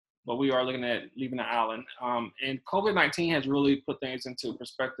 but we are looking at leaving the island. And COVID-19 has really put things into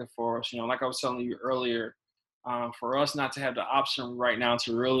perspective for us. You know, like I was telling you earlier, for us not to have the option right now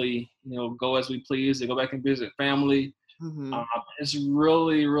to really, you know, go as we please, to go back and visit family, it's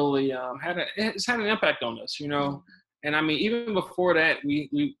really, really had an impact on us, you know. And I mean, even before that,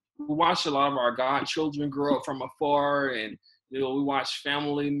 we watched a lot of our godchildren grow up from afar, and, you know, we watched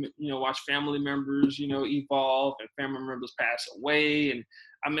family members, you know, evolve, and family members pass away. And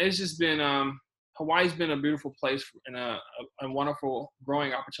I mean, it's just been, Hawaii's been a beautiful place and a wonderful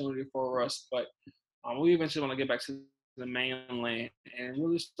growing opportunity for us. But we eventually want to get back to the mainland and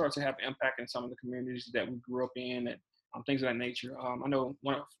really start to have impact in some of the communities that we grew up in, and things of that nature. I know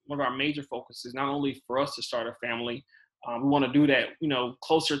one of our major focuses, not only for us to start a family, we want to do that, you know,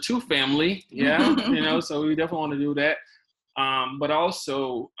 closer to family. Yeah. You know, so we definitely want to do that. But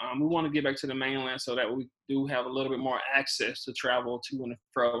also, we want to get back to the mainland so that we do have a little bit more access to travel to and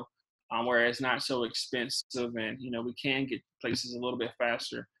fro, where it's not so expensive, and, you know, we can get places a little bit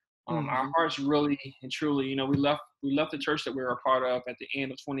faster. Our hearts really and truly, you know, we left the church that we were a part of at the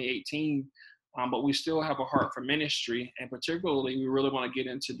end of 2018, but we still have a heart for ministry, and particularly we really want to get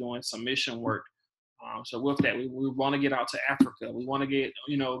into doing some mission work. So with that, we want to get out to Africa. We want to get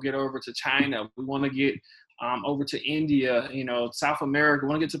over to China. We want to get over to India, you know, South America. We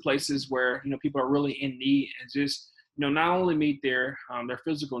want to get to places where, you know, people are really in need, and just, you know, not only meet their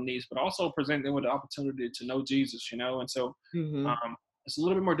physical needs, but also present them with the opportunity to know Jesus, you know. And so it's a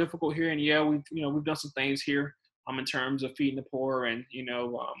little bit more difficult here. And yeah, we've done some things here in terms of feeding the poor and, you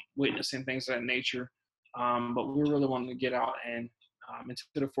know, witnessing things of that nature. But we really wanted to get out and into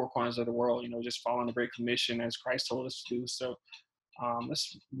the four corners of the world, you know, just following the Great Commission as Christ told us to do. So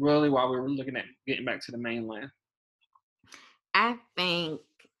that's really why we were looking at getting back to the mainland. I think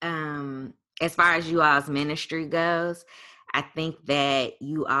as far as you all's ministry goes, I think that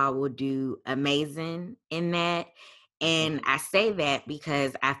you all will do amazing in that. And I say that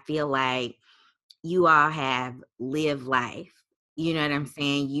because I feel like you all have lived life. You know what I'm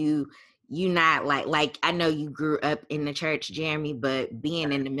saying? You not like I know you grew up in the church, Jeremy, but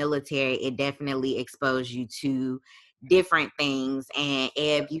being in the military, it definitely exposed you to different things. And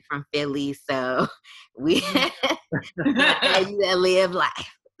Eb, you from Philly, so we you live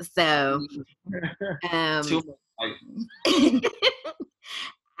life. So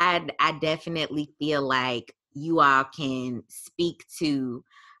I definitely feel like you all can speak to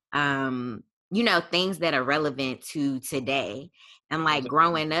you know, things that are relevant to today. And like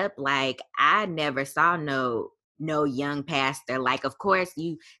growing up, like I never saw no young pastor. Like, of course,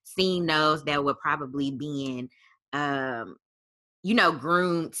 you seen those that were probably being you know,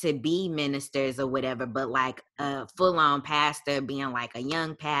 groomed to be ministers or whatever, but like a full-on pastor being like a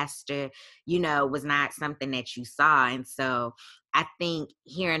young pastor, you know, was not something that you saw. And so I think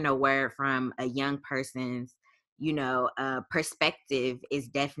hearing a word from a young person's, you know, perspective is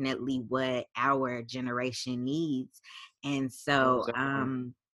definitely what our generation needs. And so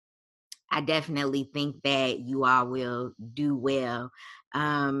I definitely think that you all will do well.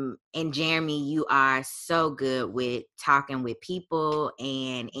 And Jeremy, you are so good with talking with people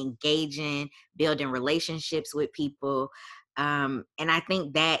and engaging, building relationships with people. And I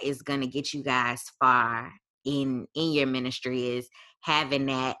think that is going to get you guys far in your ministry, is having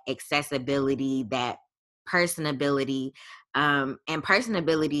that accessibility, that personability. And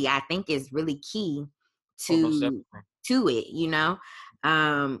personability, I think, is really key to it, you know.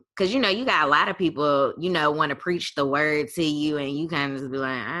 Because you know, you got a lot of people, you know, want to preach the word to you, and you kind of just be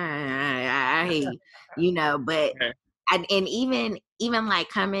like, I hear you know. But and even like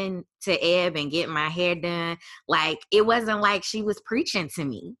coming to Eb and getting my hair done, like it wasn't like she was preaching to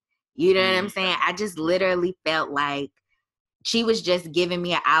me. You know what I'm saying? I just literally felt like she was just giving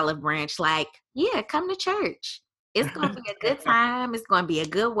me an olive branch, like, yeah, come to church. It's gonna be a good time. It's gonna be a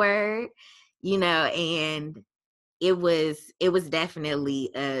good word, you know. And it was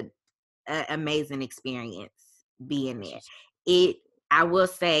definitely a amazing experience being there. I will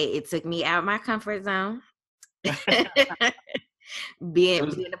say it took me out of my comfort zone. being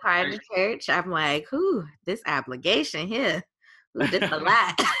a part of the church, I'm like, whew, this obligation here. Ooh, this a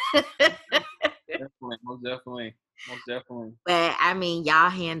lot. Most definitely. But I mean,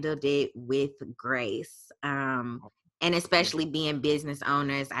 y'all handled it with grace. And especially being business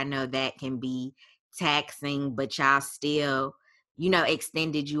owners, I know that can be taxing, but y'all still, you know,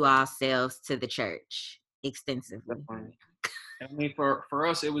 extended you yourselves to the church extensively. Definitely. I mean, for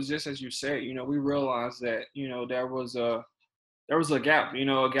us, it was just as you said. You know, we realized that, you know, there was a gap. You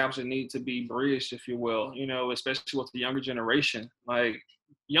know, a gap that need to be bridged, if you will. You know, especially with the younger generation. Like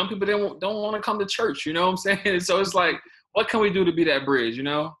young people don't want to come to church. You know what I'm saying? So it's like, what can we do to be that bridge? You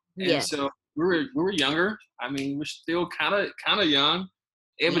know? Yeah. And so we were younger. I mean, we're still kind of young.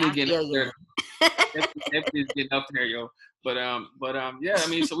 Ebony getting up there. Ebony's getting up there, yo. But yeah. I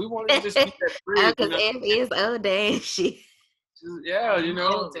mean, so we wanted to just be that bridge. Because Ebony is older, and yeah, you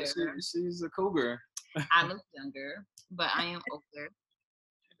know, she's a cougar. I look younger, but I am older.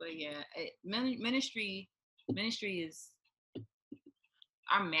 But yeah, ministry is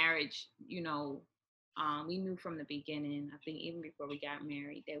our marriage. You know, we knew from the beginning. I think even before we got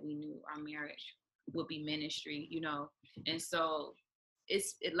married, that we knew our marriage would be ministry. You know, and so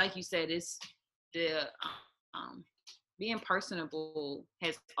it's like you said, it's the being personable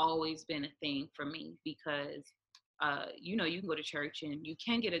has always been a thing for me, because you know, you can go to church and you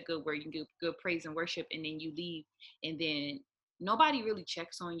can get a good word, you can get good praise and worship, and then you leave, and then nobody really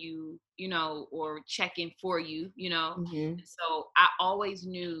checks on you, you know, or check in for you, you know. Mm-hmm. So I always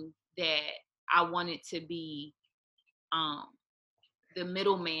knew that I wanted to be the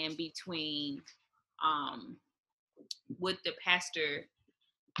middleman between what the pastor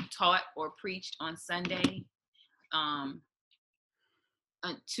taught or preached on Sunday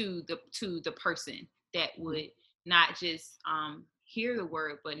to the person that would not just hear the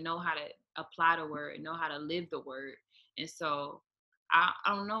word, but know how to apply the word, know how to live the word. And so I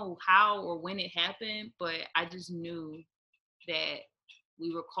don't know how or when it happened, but I just knew that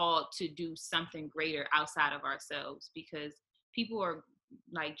we were called to do something greater outside of ourselves, because people are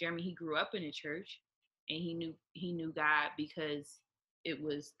like Jeremy. He grew up in a church, and he knew God because it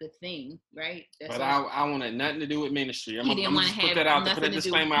was the thing, right? That's but I wanted nothing to do with ministry. He didn't want to put that out there, put a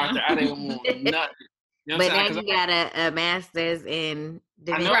disclaimer out there. I didn't want nothing. You know but now you got a master's in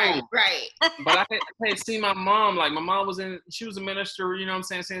divinity. I know. Right. But I had seen my mom. Like, my mom she was a minister, you know what I'm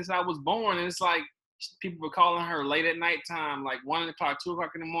saying, since I was born. And it's like, people were calling her late at night time, like 1 o'clock, 2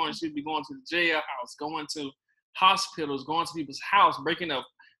 o'clock in the morning. She'd be going to the jailhouse, going to hospitals, going to people's house, breaking up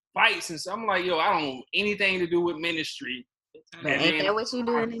fights. And so I'm like, yo, I don't want anything to do with ministry. But ain't that what you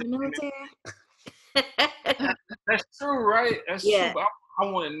do in the military? That's true, right? That's true. But I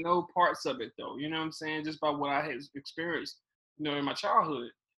wanted no parts of it, though. You know what I'm saying? Just by what I had experienced, in my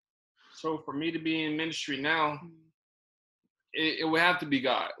childhood. So for me to be in ministry now, it would have to be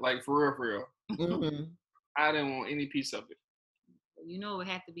God, like for real. Mm-hmm. I didn't want any piece of it. It would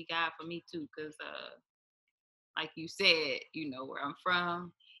have to be God for me too, because like you said, where I'm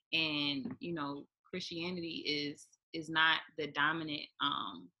from, and Christianity is not the dominant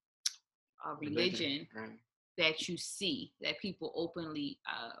religion right. that you see, that people openly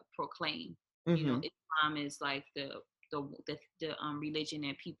proclaim. Mm-hmm. Islam is like the religion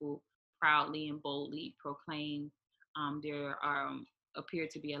that people proudly and boldly proclaim. There appear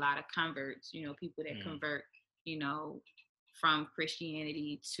to be a lot of converts, people that convert, from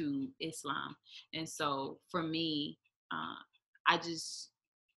Christianity to Islam. And so for me,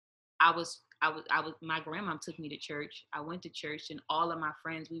 my grandma took me to church. I went to church, and all of my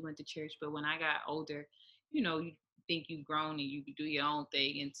friends, we went to church. But when I got older, you think you've grown and you can do your own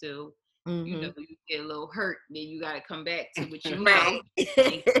thing until, you get a little hurt. Then you got to come back to what you know.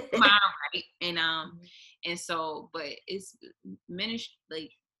 Come on, right? And so, but it's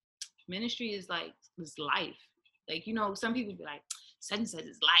ministry is like this life. Like, some people be like, such and such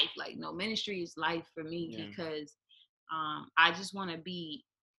is life. Like, no, ministry is life for me because I just want to be,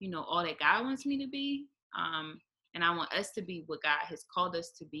 all that God wants me to be. And I want us to be what God has called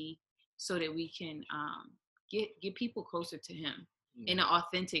us to be, so that we can get people closer to Him in an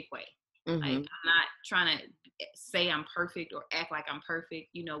authentic way. Mm-hmm. Like, I'm not trying to say I'm perfect or act like I'm perfect.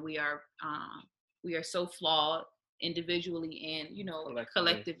 We are so flawed individually and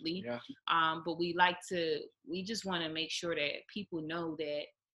collectively. Yeah. But we just want to make sure that people know that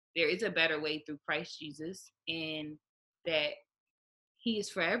there is a better way through Christ Jesus, and that He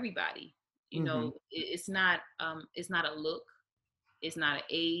is for everybody. It's not a look, it's not an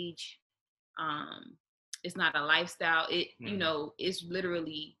age, it's not a lifestyle. It's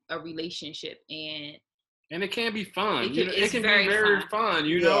literally a relationship, and it can be fun. It can be very fun.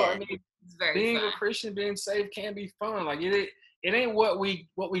 I mean, being fun. A Christian, being saved can be fun. Like, it ain't what we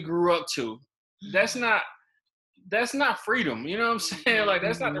grew up to. That's not freedom. You know what I'm saying? Like,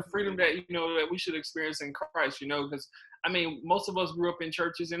 that's not the freedom that that we should experience in Christ. Because I mean, most of us grew up in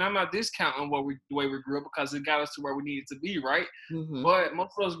churches, and I'm not discounting the way we grew up, because it got us to where we needed to be, right? Mm-hmm. But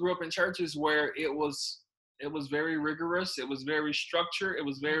most of us grew up in churches where it was very rigorous, it was very structured, it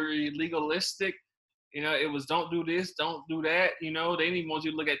was very legalistic. It was, don't do this, don't do that. They didn't even want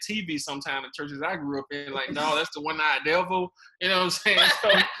you to look at TV sometime in churches I grew up in. Like, no, that's the one-eyed devil. You know what I'm saying? So,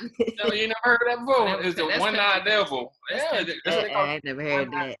 you never heard of that before? It's the one-eyed devil. Yeah, that's what they call it. I never heard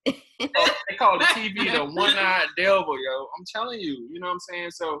that. They call the TV the one-eyed devil, yo. I'm telling you. You know what I'm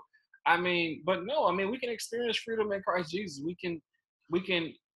saying? So, I mean, but no, I mean, we can experience freedom in Christ Jesus. We can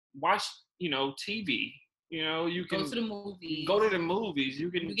watch, TV. You can go to the movies. You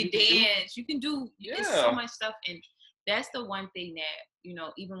can dance. You can do so much stuff. And that's the one thing that,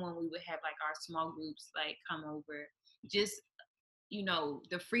 even when we would have like our small groups like come over, just,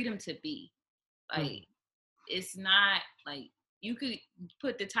 the freedom to be. Like, it's not like, you could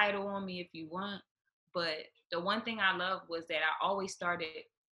put the title on me if you want, but the one thing I love was that I always started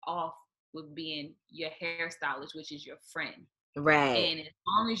off with being your hairstylist, which is your friend. Right. And as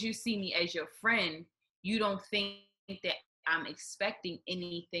long as you see me as your friend, you don't think that I'm expecting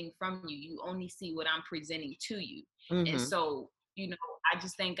anything from you. You only see what I'm presenting to you. Mm-hmm. And so, I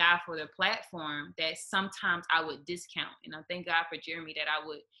just thank God for the platform that sometimes I would discount. And I thank God for Jeremy that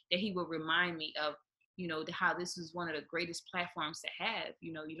he would remind me of, how this is one of the greatest platforms to have.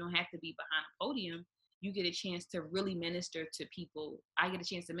 You don't have to be behind a podium. you get a chance to really minister to people. I get a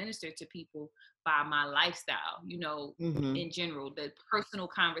chance to minister to people by my lifestyle, you know, in general, the personal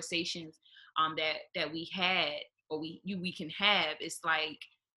conversations that we had, or we can have. It's like,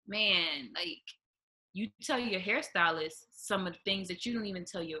 man, like, you tell your hairstylist some of the things that you don't even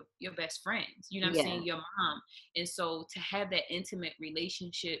tell your best friends, you know what I'm saying, your mom. And so to have that intimate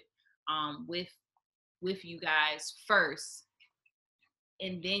relationship with you guys first,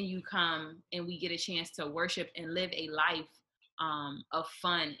 and then you come and we get a chance to worship and live a life of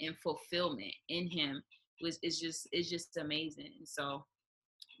fun and fulfillment in him, is just amazing. And so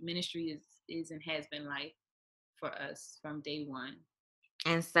ministry is and has been life for us from day one.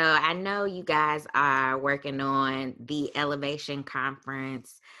 And so I know you guys are working on the Elevation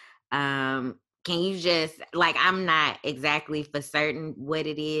Conference. Can you just, like, I'm not exactly for certain what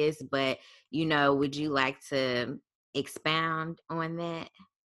it is, but, you know, would you like to expound on that?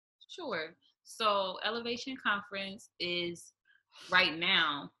 Sure. So Elevation Conference is, right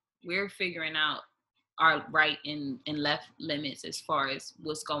now, we're figuring out our right and left limits as far as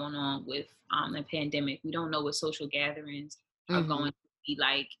what's going on with the pandemic. We don't know what social gatherings are going to be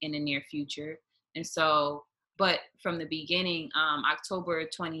like in the near future. And so, but from the beginning, October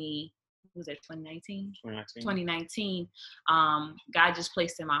 2019? 2019, God just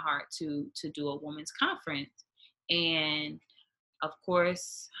placed in my heart to do a women's conference. And of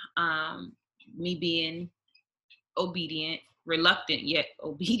course, me being obedient, reluctant yet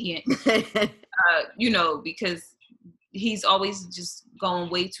obedient, you know, because he's always just going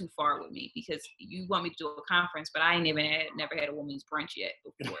way too far with me, because you want me to do a conference, but I ain't never had a women's brunch yet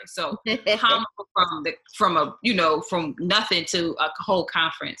before. So how from nothing to a whole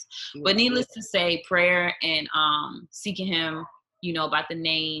conference. But needless to say, prayer and seeking him, you know, about the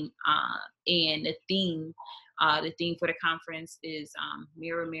name and the theme. The theme for the conference is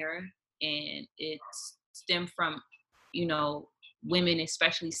Mirror, Mirror, and it's stemmed from, you know, women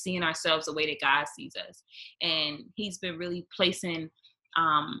especially seeing ourselves the way that God sees us. And he's been really placing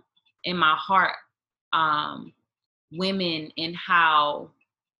in my heart women, and how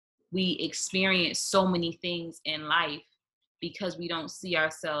we experience so many things in life because we don't see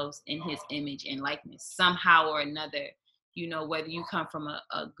ourselves in his image and likeness somehow or another. You know, whether you come from a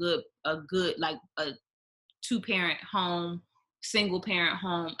good like a 2-parent home, single parent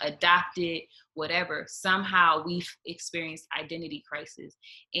home, adopted, whatever, somehow we've experienced identity crisis.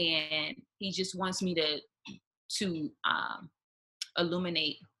 And he just wants me to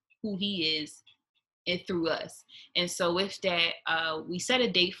illuminate who he is and through us. And so with that, we set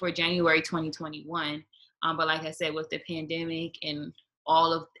a date for January 2021. But like I said, with the pandemic and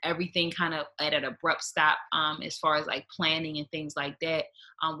all of everything kind of at an abrupt stop, as far as like planning and things like that,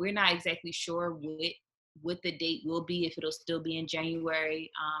 we're not exactly sure what the date will be, if it'll still be in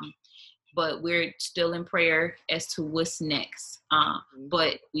January. But we're still in prayer as to what's next.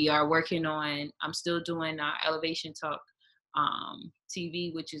 But we are working on, I'm still doing our Elevation Talk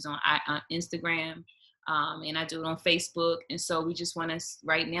TV, which is on Instagram. And I do it on Facebook. And so we just want to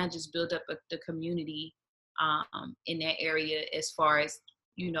right now just build up the community in that area, as far as,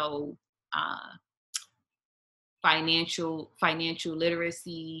 you know, financial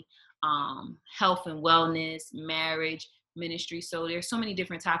literacy, health and wellness, marriage, ministry. So there's so many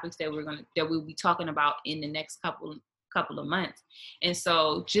different topics that we'll be talking about in the next couple of months. And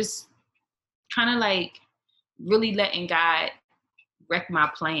so just kind of like really letting God wreck my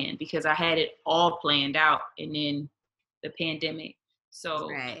plan, because I had it all planned out, and then the pandemic. So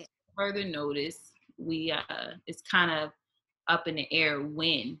further notice, we it's kind of up in the air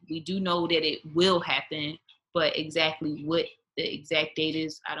when. We do know that it will happen, but exactly what the exact date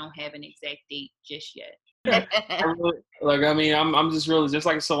is, I don't have an exact date just yet. Like, I mean, I'm just really, just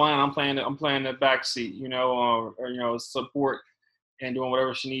like Solana, I'm playing the back seat, you know, or you know, support and doing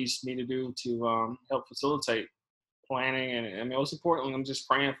whatever she needs me to do to help facilitate planning. And I mean, most importantly, I'm just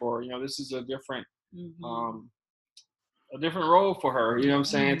praying for her. You know, this is a different role for her, you know what I'm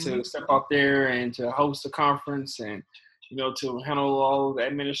saying, to step out there and to host a conference, and, you know, to handle all the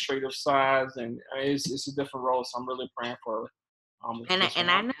administrative sides, and it's a different role. So I'm really praying for her.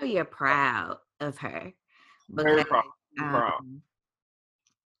 And I know you're proud of her. Very proud. Proud.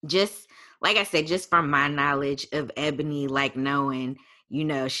 Just like I said, just from my knowledge of Ebony, like knowing, you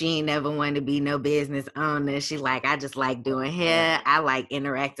know, she ain't never wanted to be no business owner. She like, I just like doing hair. I like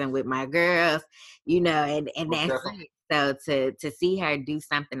interacting with my girls, you know, and that's it. So to see her do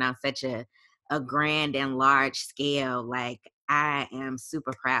something on such a grand and large scale, like, I am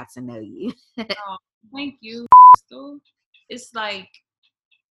super proud to know you. Oh, thank you. It's like,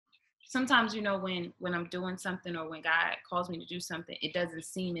 sometimes, you know, when I'm doing something, or when God calls me to do something, it doesn't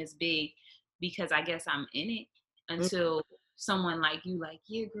seem as big. because I guess I'm in it until someone like you, like,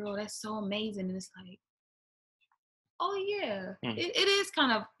 yeah, girl, that's so amazing. And it's like, oh yeah, it is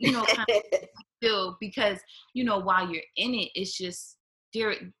kind of, kind of feel, because, while you're in it, it's just,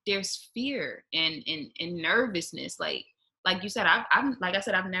 there's fear and nervousness. Like you said,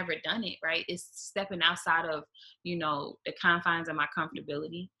 I've never done it, right? It's stepping outside of, the confines of my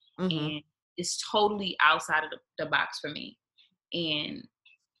comfortability. And it's totally outside of the box for me. And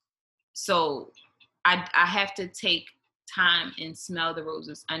so I have to take time and smell the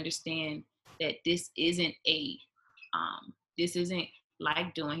roses, understand that this isn't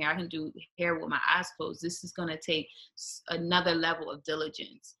like doing hair. I can do hair with my eyes closed. This is going to take another level of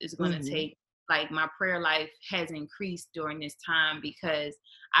diligence. It's going to take, like, my prayer life has increased during this time, because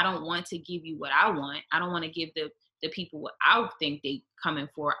I don't want to give you what I want. I don't want to give the people what I think they coming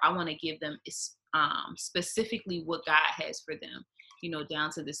for. I want to give them specifically what God has for them,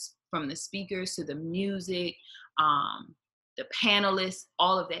 down to this, from the speakers to the music, the panelists,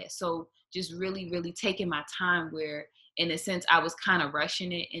 all of that. So just really, really taking my time, where in a sense I was kind of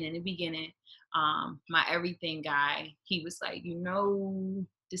rushing it. And in the beginning, my everything guy, he was like,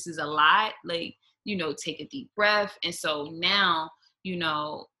 this is a lot, like, take a deep breath. And so now,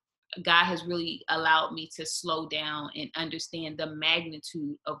 God has really allowed me to slow down and understand the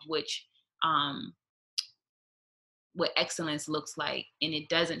magnitude of which, what excellence looks like. And it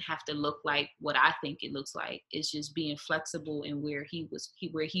doesn't have to look like what I think it looks like. It's just being flexible in where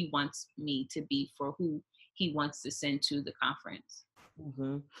where he wants me to be for who he wants to send to the conference.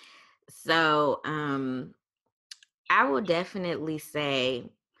 So I will definitely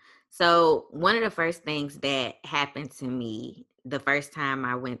say, so one of the first things that happened to me the first time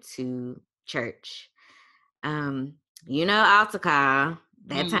I went to church, altar call,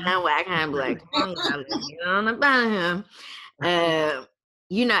 that time where I kind of be like, oh, y'all, get on about him.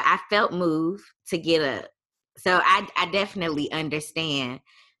 I felt moved to get up. So I definitely understand,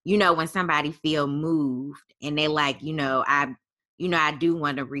 when somebody feel moved and they like, I do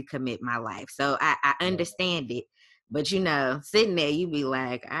want to recommit my life. So I understand it. But, sitting there, you be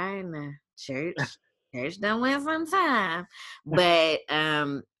like, I ain't a church done went some time. But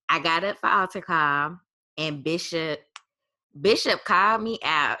I got up for altar call, and Bishop called me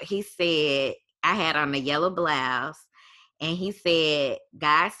out. He said, I had on a yellow blouse, and he said,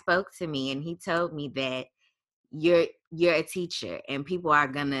 God spoke to me, and he told me that you're a teacher, and people are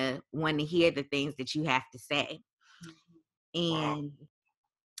going to want to hear the things that you have to say. And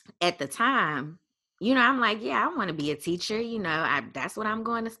at the time, I'm like, yeah, I want to be a teacher. That's what I'm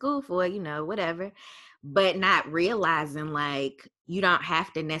going to school for, whatever. But not realizing, like, you don't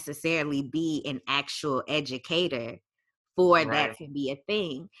have to necessarily be an actual educator for that to be a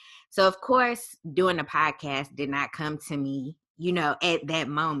thing. So, of course, doing a podcast did not come to me, at that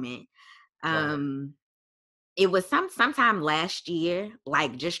moment. It was sometime last year,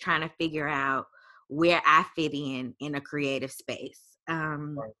 like, just trying to figure out where I fit in a creative space.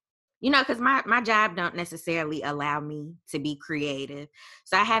 Because my job don't necessarily allow me to be creative.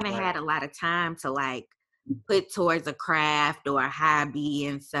 So I haven't had a lot of time to, like, put towards a craft or a hobby.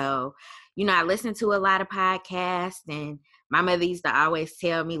 And so, I listen to a lot of podcasts, and my mother used to always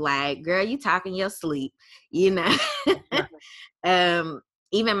tell me, like, girl, you talk in your sleep,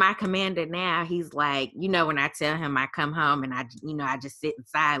 Even my commander now, he's like, when I tell him I come home and I just sit in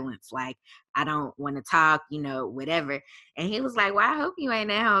silence, like, I don't want to talk, whatever. And he was like, well, I hope you ain't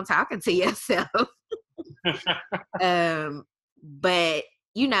at home talking to yourself. But,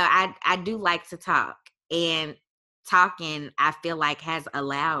 I do like to talk, and talking, I feel like, has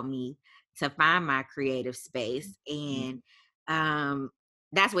allowed me to find my creative space. And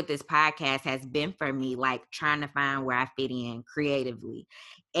that's what this podcast has been for me, like, trying to find where I fit in creatively.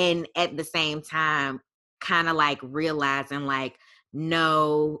 And at the same time, kind of like realizing, like,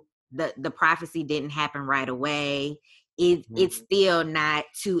 no, the prophecy didn't happen right away. It's still not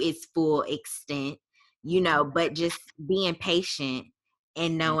to its full extent, but just being patient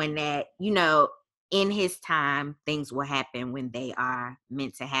and knowing that, in his time, things will happen when they are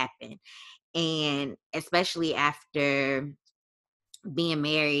meant to happen. And especially after being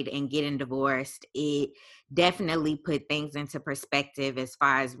married and getting divorced, it definitely put things into perspective as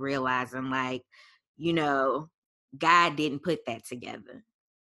far as realizing, like, God didn't put that together.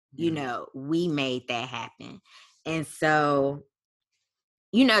 We made that happen. And so,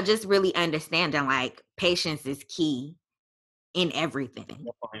 just really understanding, like, patience is key in everything.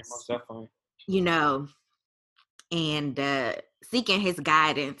 Most definitely. And seeking his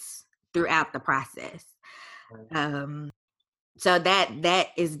guidance throughout the process. So that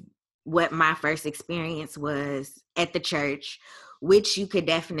is what my first experience was at the church, which you could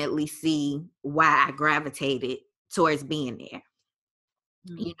definitely see why I gravitated towards being there.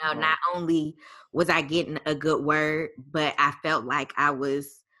 You know, not only was I getting a good word, but I felt like I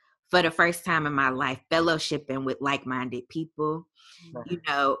was, for the first time in my life, fellowshipping with like-minded people. You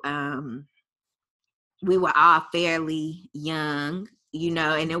know, we were all fairly young, you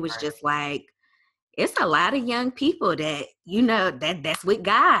know, and it was just like, it's a lot of young people that, you know, that's with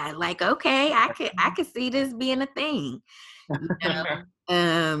God. Like, okay, I could see this being a thing, you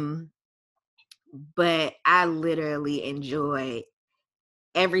know. But I literally enjoyed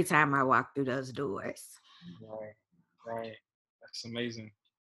every time I walked through those doors. Right. That's amazing.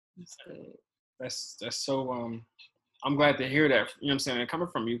 That's good. That's so I'm glad to hear that, you know what I'm saying, and coming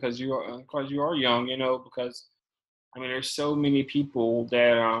from you, because you are young, you know, because I mean there's so many people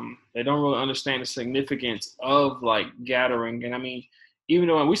that they don't really understand the significance of like gathering. And I mean, even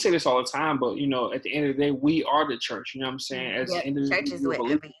though, and we say this all the time, but you know, at the end of the day, we are the church, you know what I'm saying? As Church is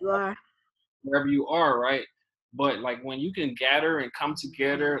wherever you are. Wherever you are, right? But like when you can gather and come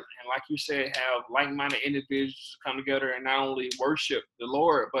together, and like you said, have like-minded individuals come together and not only worship the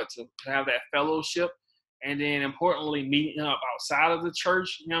Lord, but to have that fellowship, and then importantly meeting up outside of the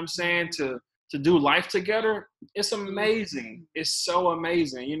church, you know what I'm saying, to do life together, it's amazing. It's so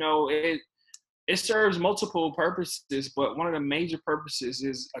amazing. You know, it serves multiple purposes, but one of the major purposes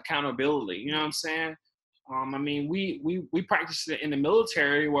is accountability. You know what I'm saying? I mean, we practice it in the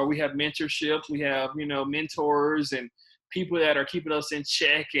military where we have mentorship, we have, you know, mentors and people that are keeping us in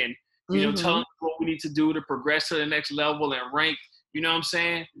check and, you know, telling us what we need to do to progress to the next level and rank, you know what I'm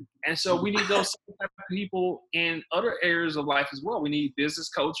saying? And so we need those type of people in other areas of life as well. We need business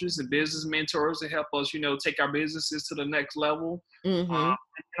coaches and business mentors to help us, you know, take our businesses to the next level. And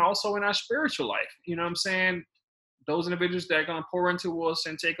also in our spiritual life, you know what I'm saying? Those individuals that are going to pour into us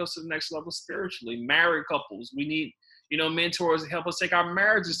and take us to the next level spiritually. Married couples, we need, you know, mentors to help us take our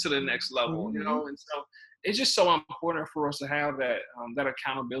marriages to the next level, you know. And so it's just so important for us to have that that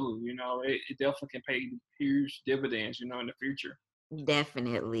accountability. You know, it definitely can pay huge dividends, you know, in the future.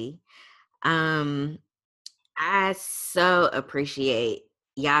 Definitely. I so appreciate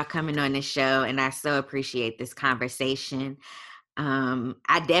y'all coming on the show, and I so appreciate this conversation.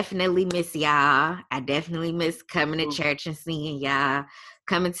 I definitely miss y'all. I definitely miss coming to church and seeing y'all,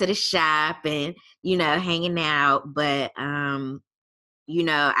 coming to the shop and, you know, hanging out. But, you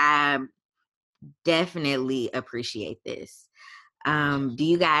know, I definitely appreciate this. Do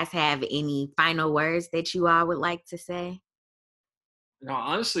you guys have any final words that you all would like to say? No,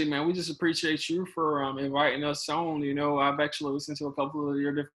 honestly, man, we just appreciate you for inviting us on. You know, I've actually listened to a couple of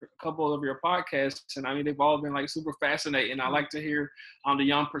your podcasts, and I mean they've all been like super fascinating. I like to hear the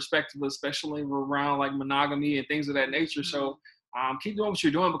young perspective, especially around like monogamy and things of that nature. So keep doing what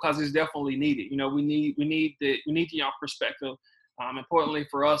you're doing, because it's definitely needed. You know, we need the young perspective. Importantly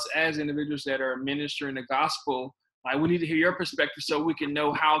for us as individuals that are ministering the gospel, like we need to hear your perspective so we can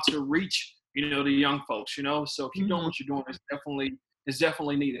know how to reach, you know, the young folks. You know, so keep doing what you're doing. It's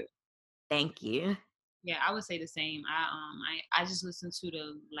definitely needed. Thank you. Yeah, I would say the same. I just listened to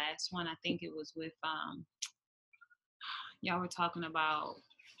the last one. I think it was with y'all were talking about,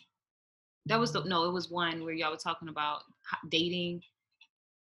 it was one where y'all were talking about dating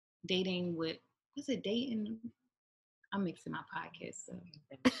with, was it dating? I'm mixing my podcast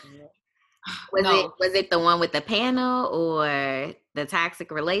up. Was it the one with the panel or the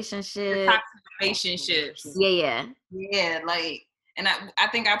toxic relationship? The toxic relationships. Yeah. Like, and I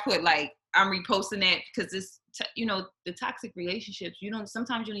think I put like, I'm reposting that because it's, you know, the toxic relationships,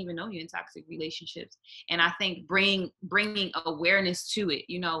 sometimes you don't even know you're in toxic relationships. And I think bringing awareness to it,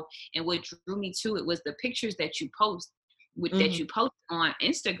 you know, and what drew me to it was the pictures that you post that you post on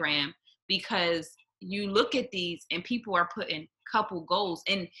Instagram, because you look at these and people are putting couple goals,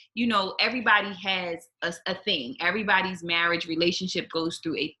 and you know, everybody has a thing. Everybody's marriage relationship goes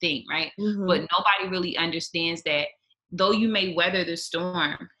through a thing, right? But nobody really understands that though you may weather the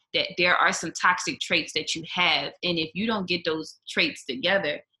storm, that there are some toxic traits that you have, and if you don't get those traits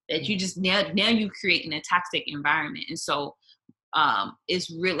together, that you just now you creating a toxic environment. And so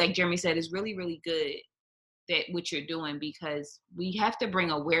it's really, like Jeremy said, it's really, really good that what you're doing, because we have to bring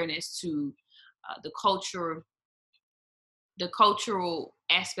awareness to the cultural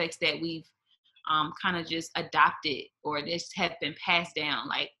aspects that we've kind of just adopted or just have been passed down.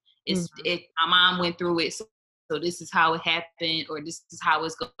 Like my mom went through it, so this is how it happened, or this is how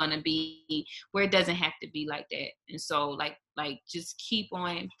it's going to be, where it doesn't have to be like that. And so like just keep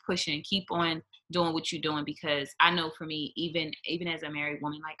on pushing, keep on doing what you're doing, because I know for me, even as a married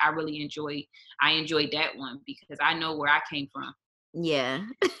woman, like I enjoyed that one, because I know where I came from. Yeah.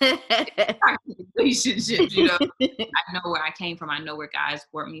 Relationships, you know. I know where I came from. I know where guys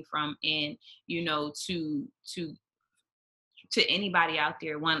brought me from, and you know, to anybody out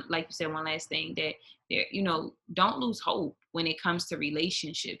there, one, like you said, one last thing, that there, you know, don't lose hope when it comes to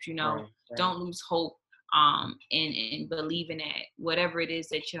relationships. You know, Right. don't lose hope. And believing that whatever it is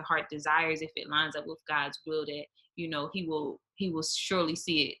that your heart desires, if it lines up with God's will, that you know He will surely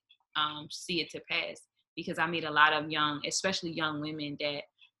see it to pass. Because I meet a lot of young, especially young women, that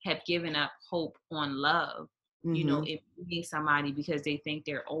have given up hope on love. You know, if meeting somebody because they think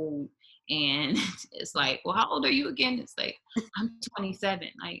they're old, and it's like, well, how old are you again? It's like, I'm 27.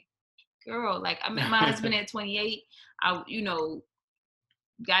 Like, girl, like I met my husband at 28. I, you know,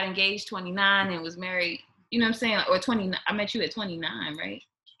 got engaged 29 and was married, you know what I'm saying? Or 20, I met you at 29, right?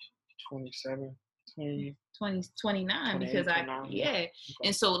 27, 29 because 29. yeah. Okay.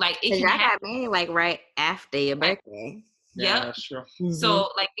 And so like it Cause can I happen. got married like right after your birthday. Yeah, Yep. that's true. So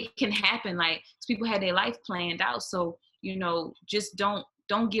like it can happen. Like people had their life planned out. So, you know, just don't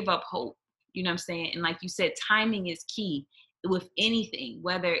give up hope. You know what I'm saying? And like you said, timing is key with anything,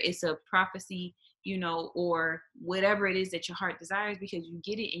 whether it's a prophecy, you know, or whatever it is that your heart desires, because you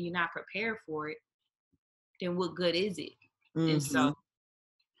get it and you're not prepared for it, then what good is it? And so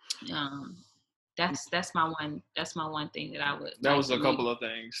that's my one thing that I would That like was to a couple leave. of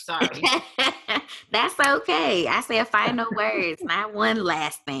things. Sorry. That's okay. I said final words, not one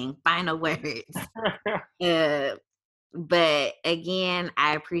last thing. Final words. But again,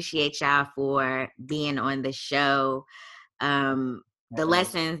 I appreciate y'all for being on the show. The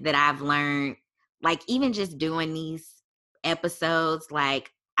lessons that I've learned, like even just doing these episodes,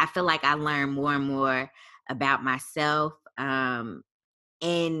 like I feel like I learn more and more about myself.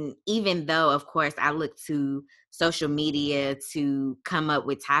 And even though, of course, I look to social media to come up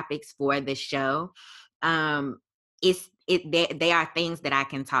with topics for the show, they are things that I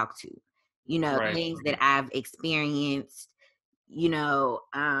can talk to, you know, Right. things that I've experienced, you know,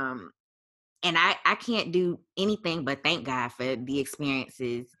 and I can't do anything but thank God for the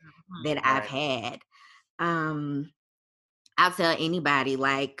experiences that I've had. I'll tell anybody,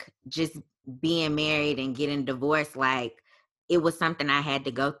 like, just being married and getting divorced, like, it was something I had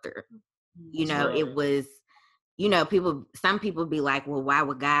to go through. You know, it was, you know, some people be like, well, why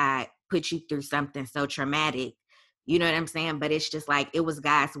would God put you through something so traumatic? You know what I'm saying? But it's just like, it was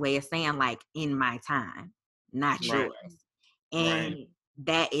God's way of saying, like, in my time, not yours. And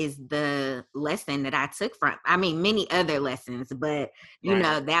that is the lesson that I took from, I mean, many other lessons, but, you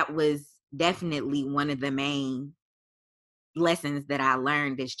know, that was definitely one of the main lessons that I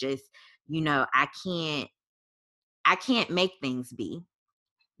learned. Is just, you know, I can't make things be.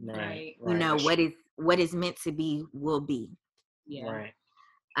 Right. You know, what is meant to be will be. Yeah.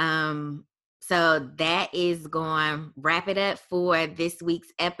 So that is going to wrap it up for this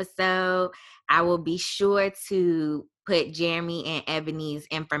week's episode. I will be sure to put Jeremy and Ebony's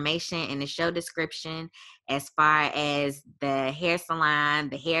information in the show description, as far as the hair salon,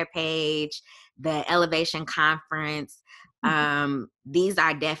 the hair page, the Elevation Conference. These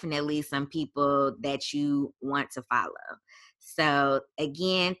are definitely some people that you want to follow. So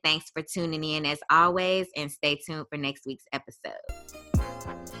again, thanks for tuning in as always, and stay tuned for next week's episode.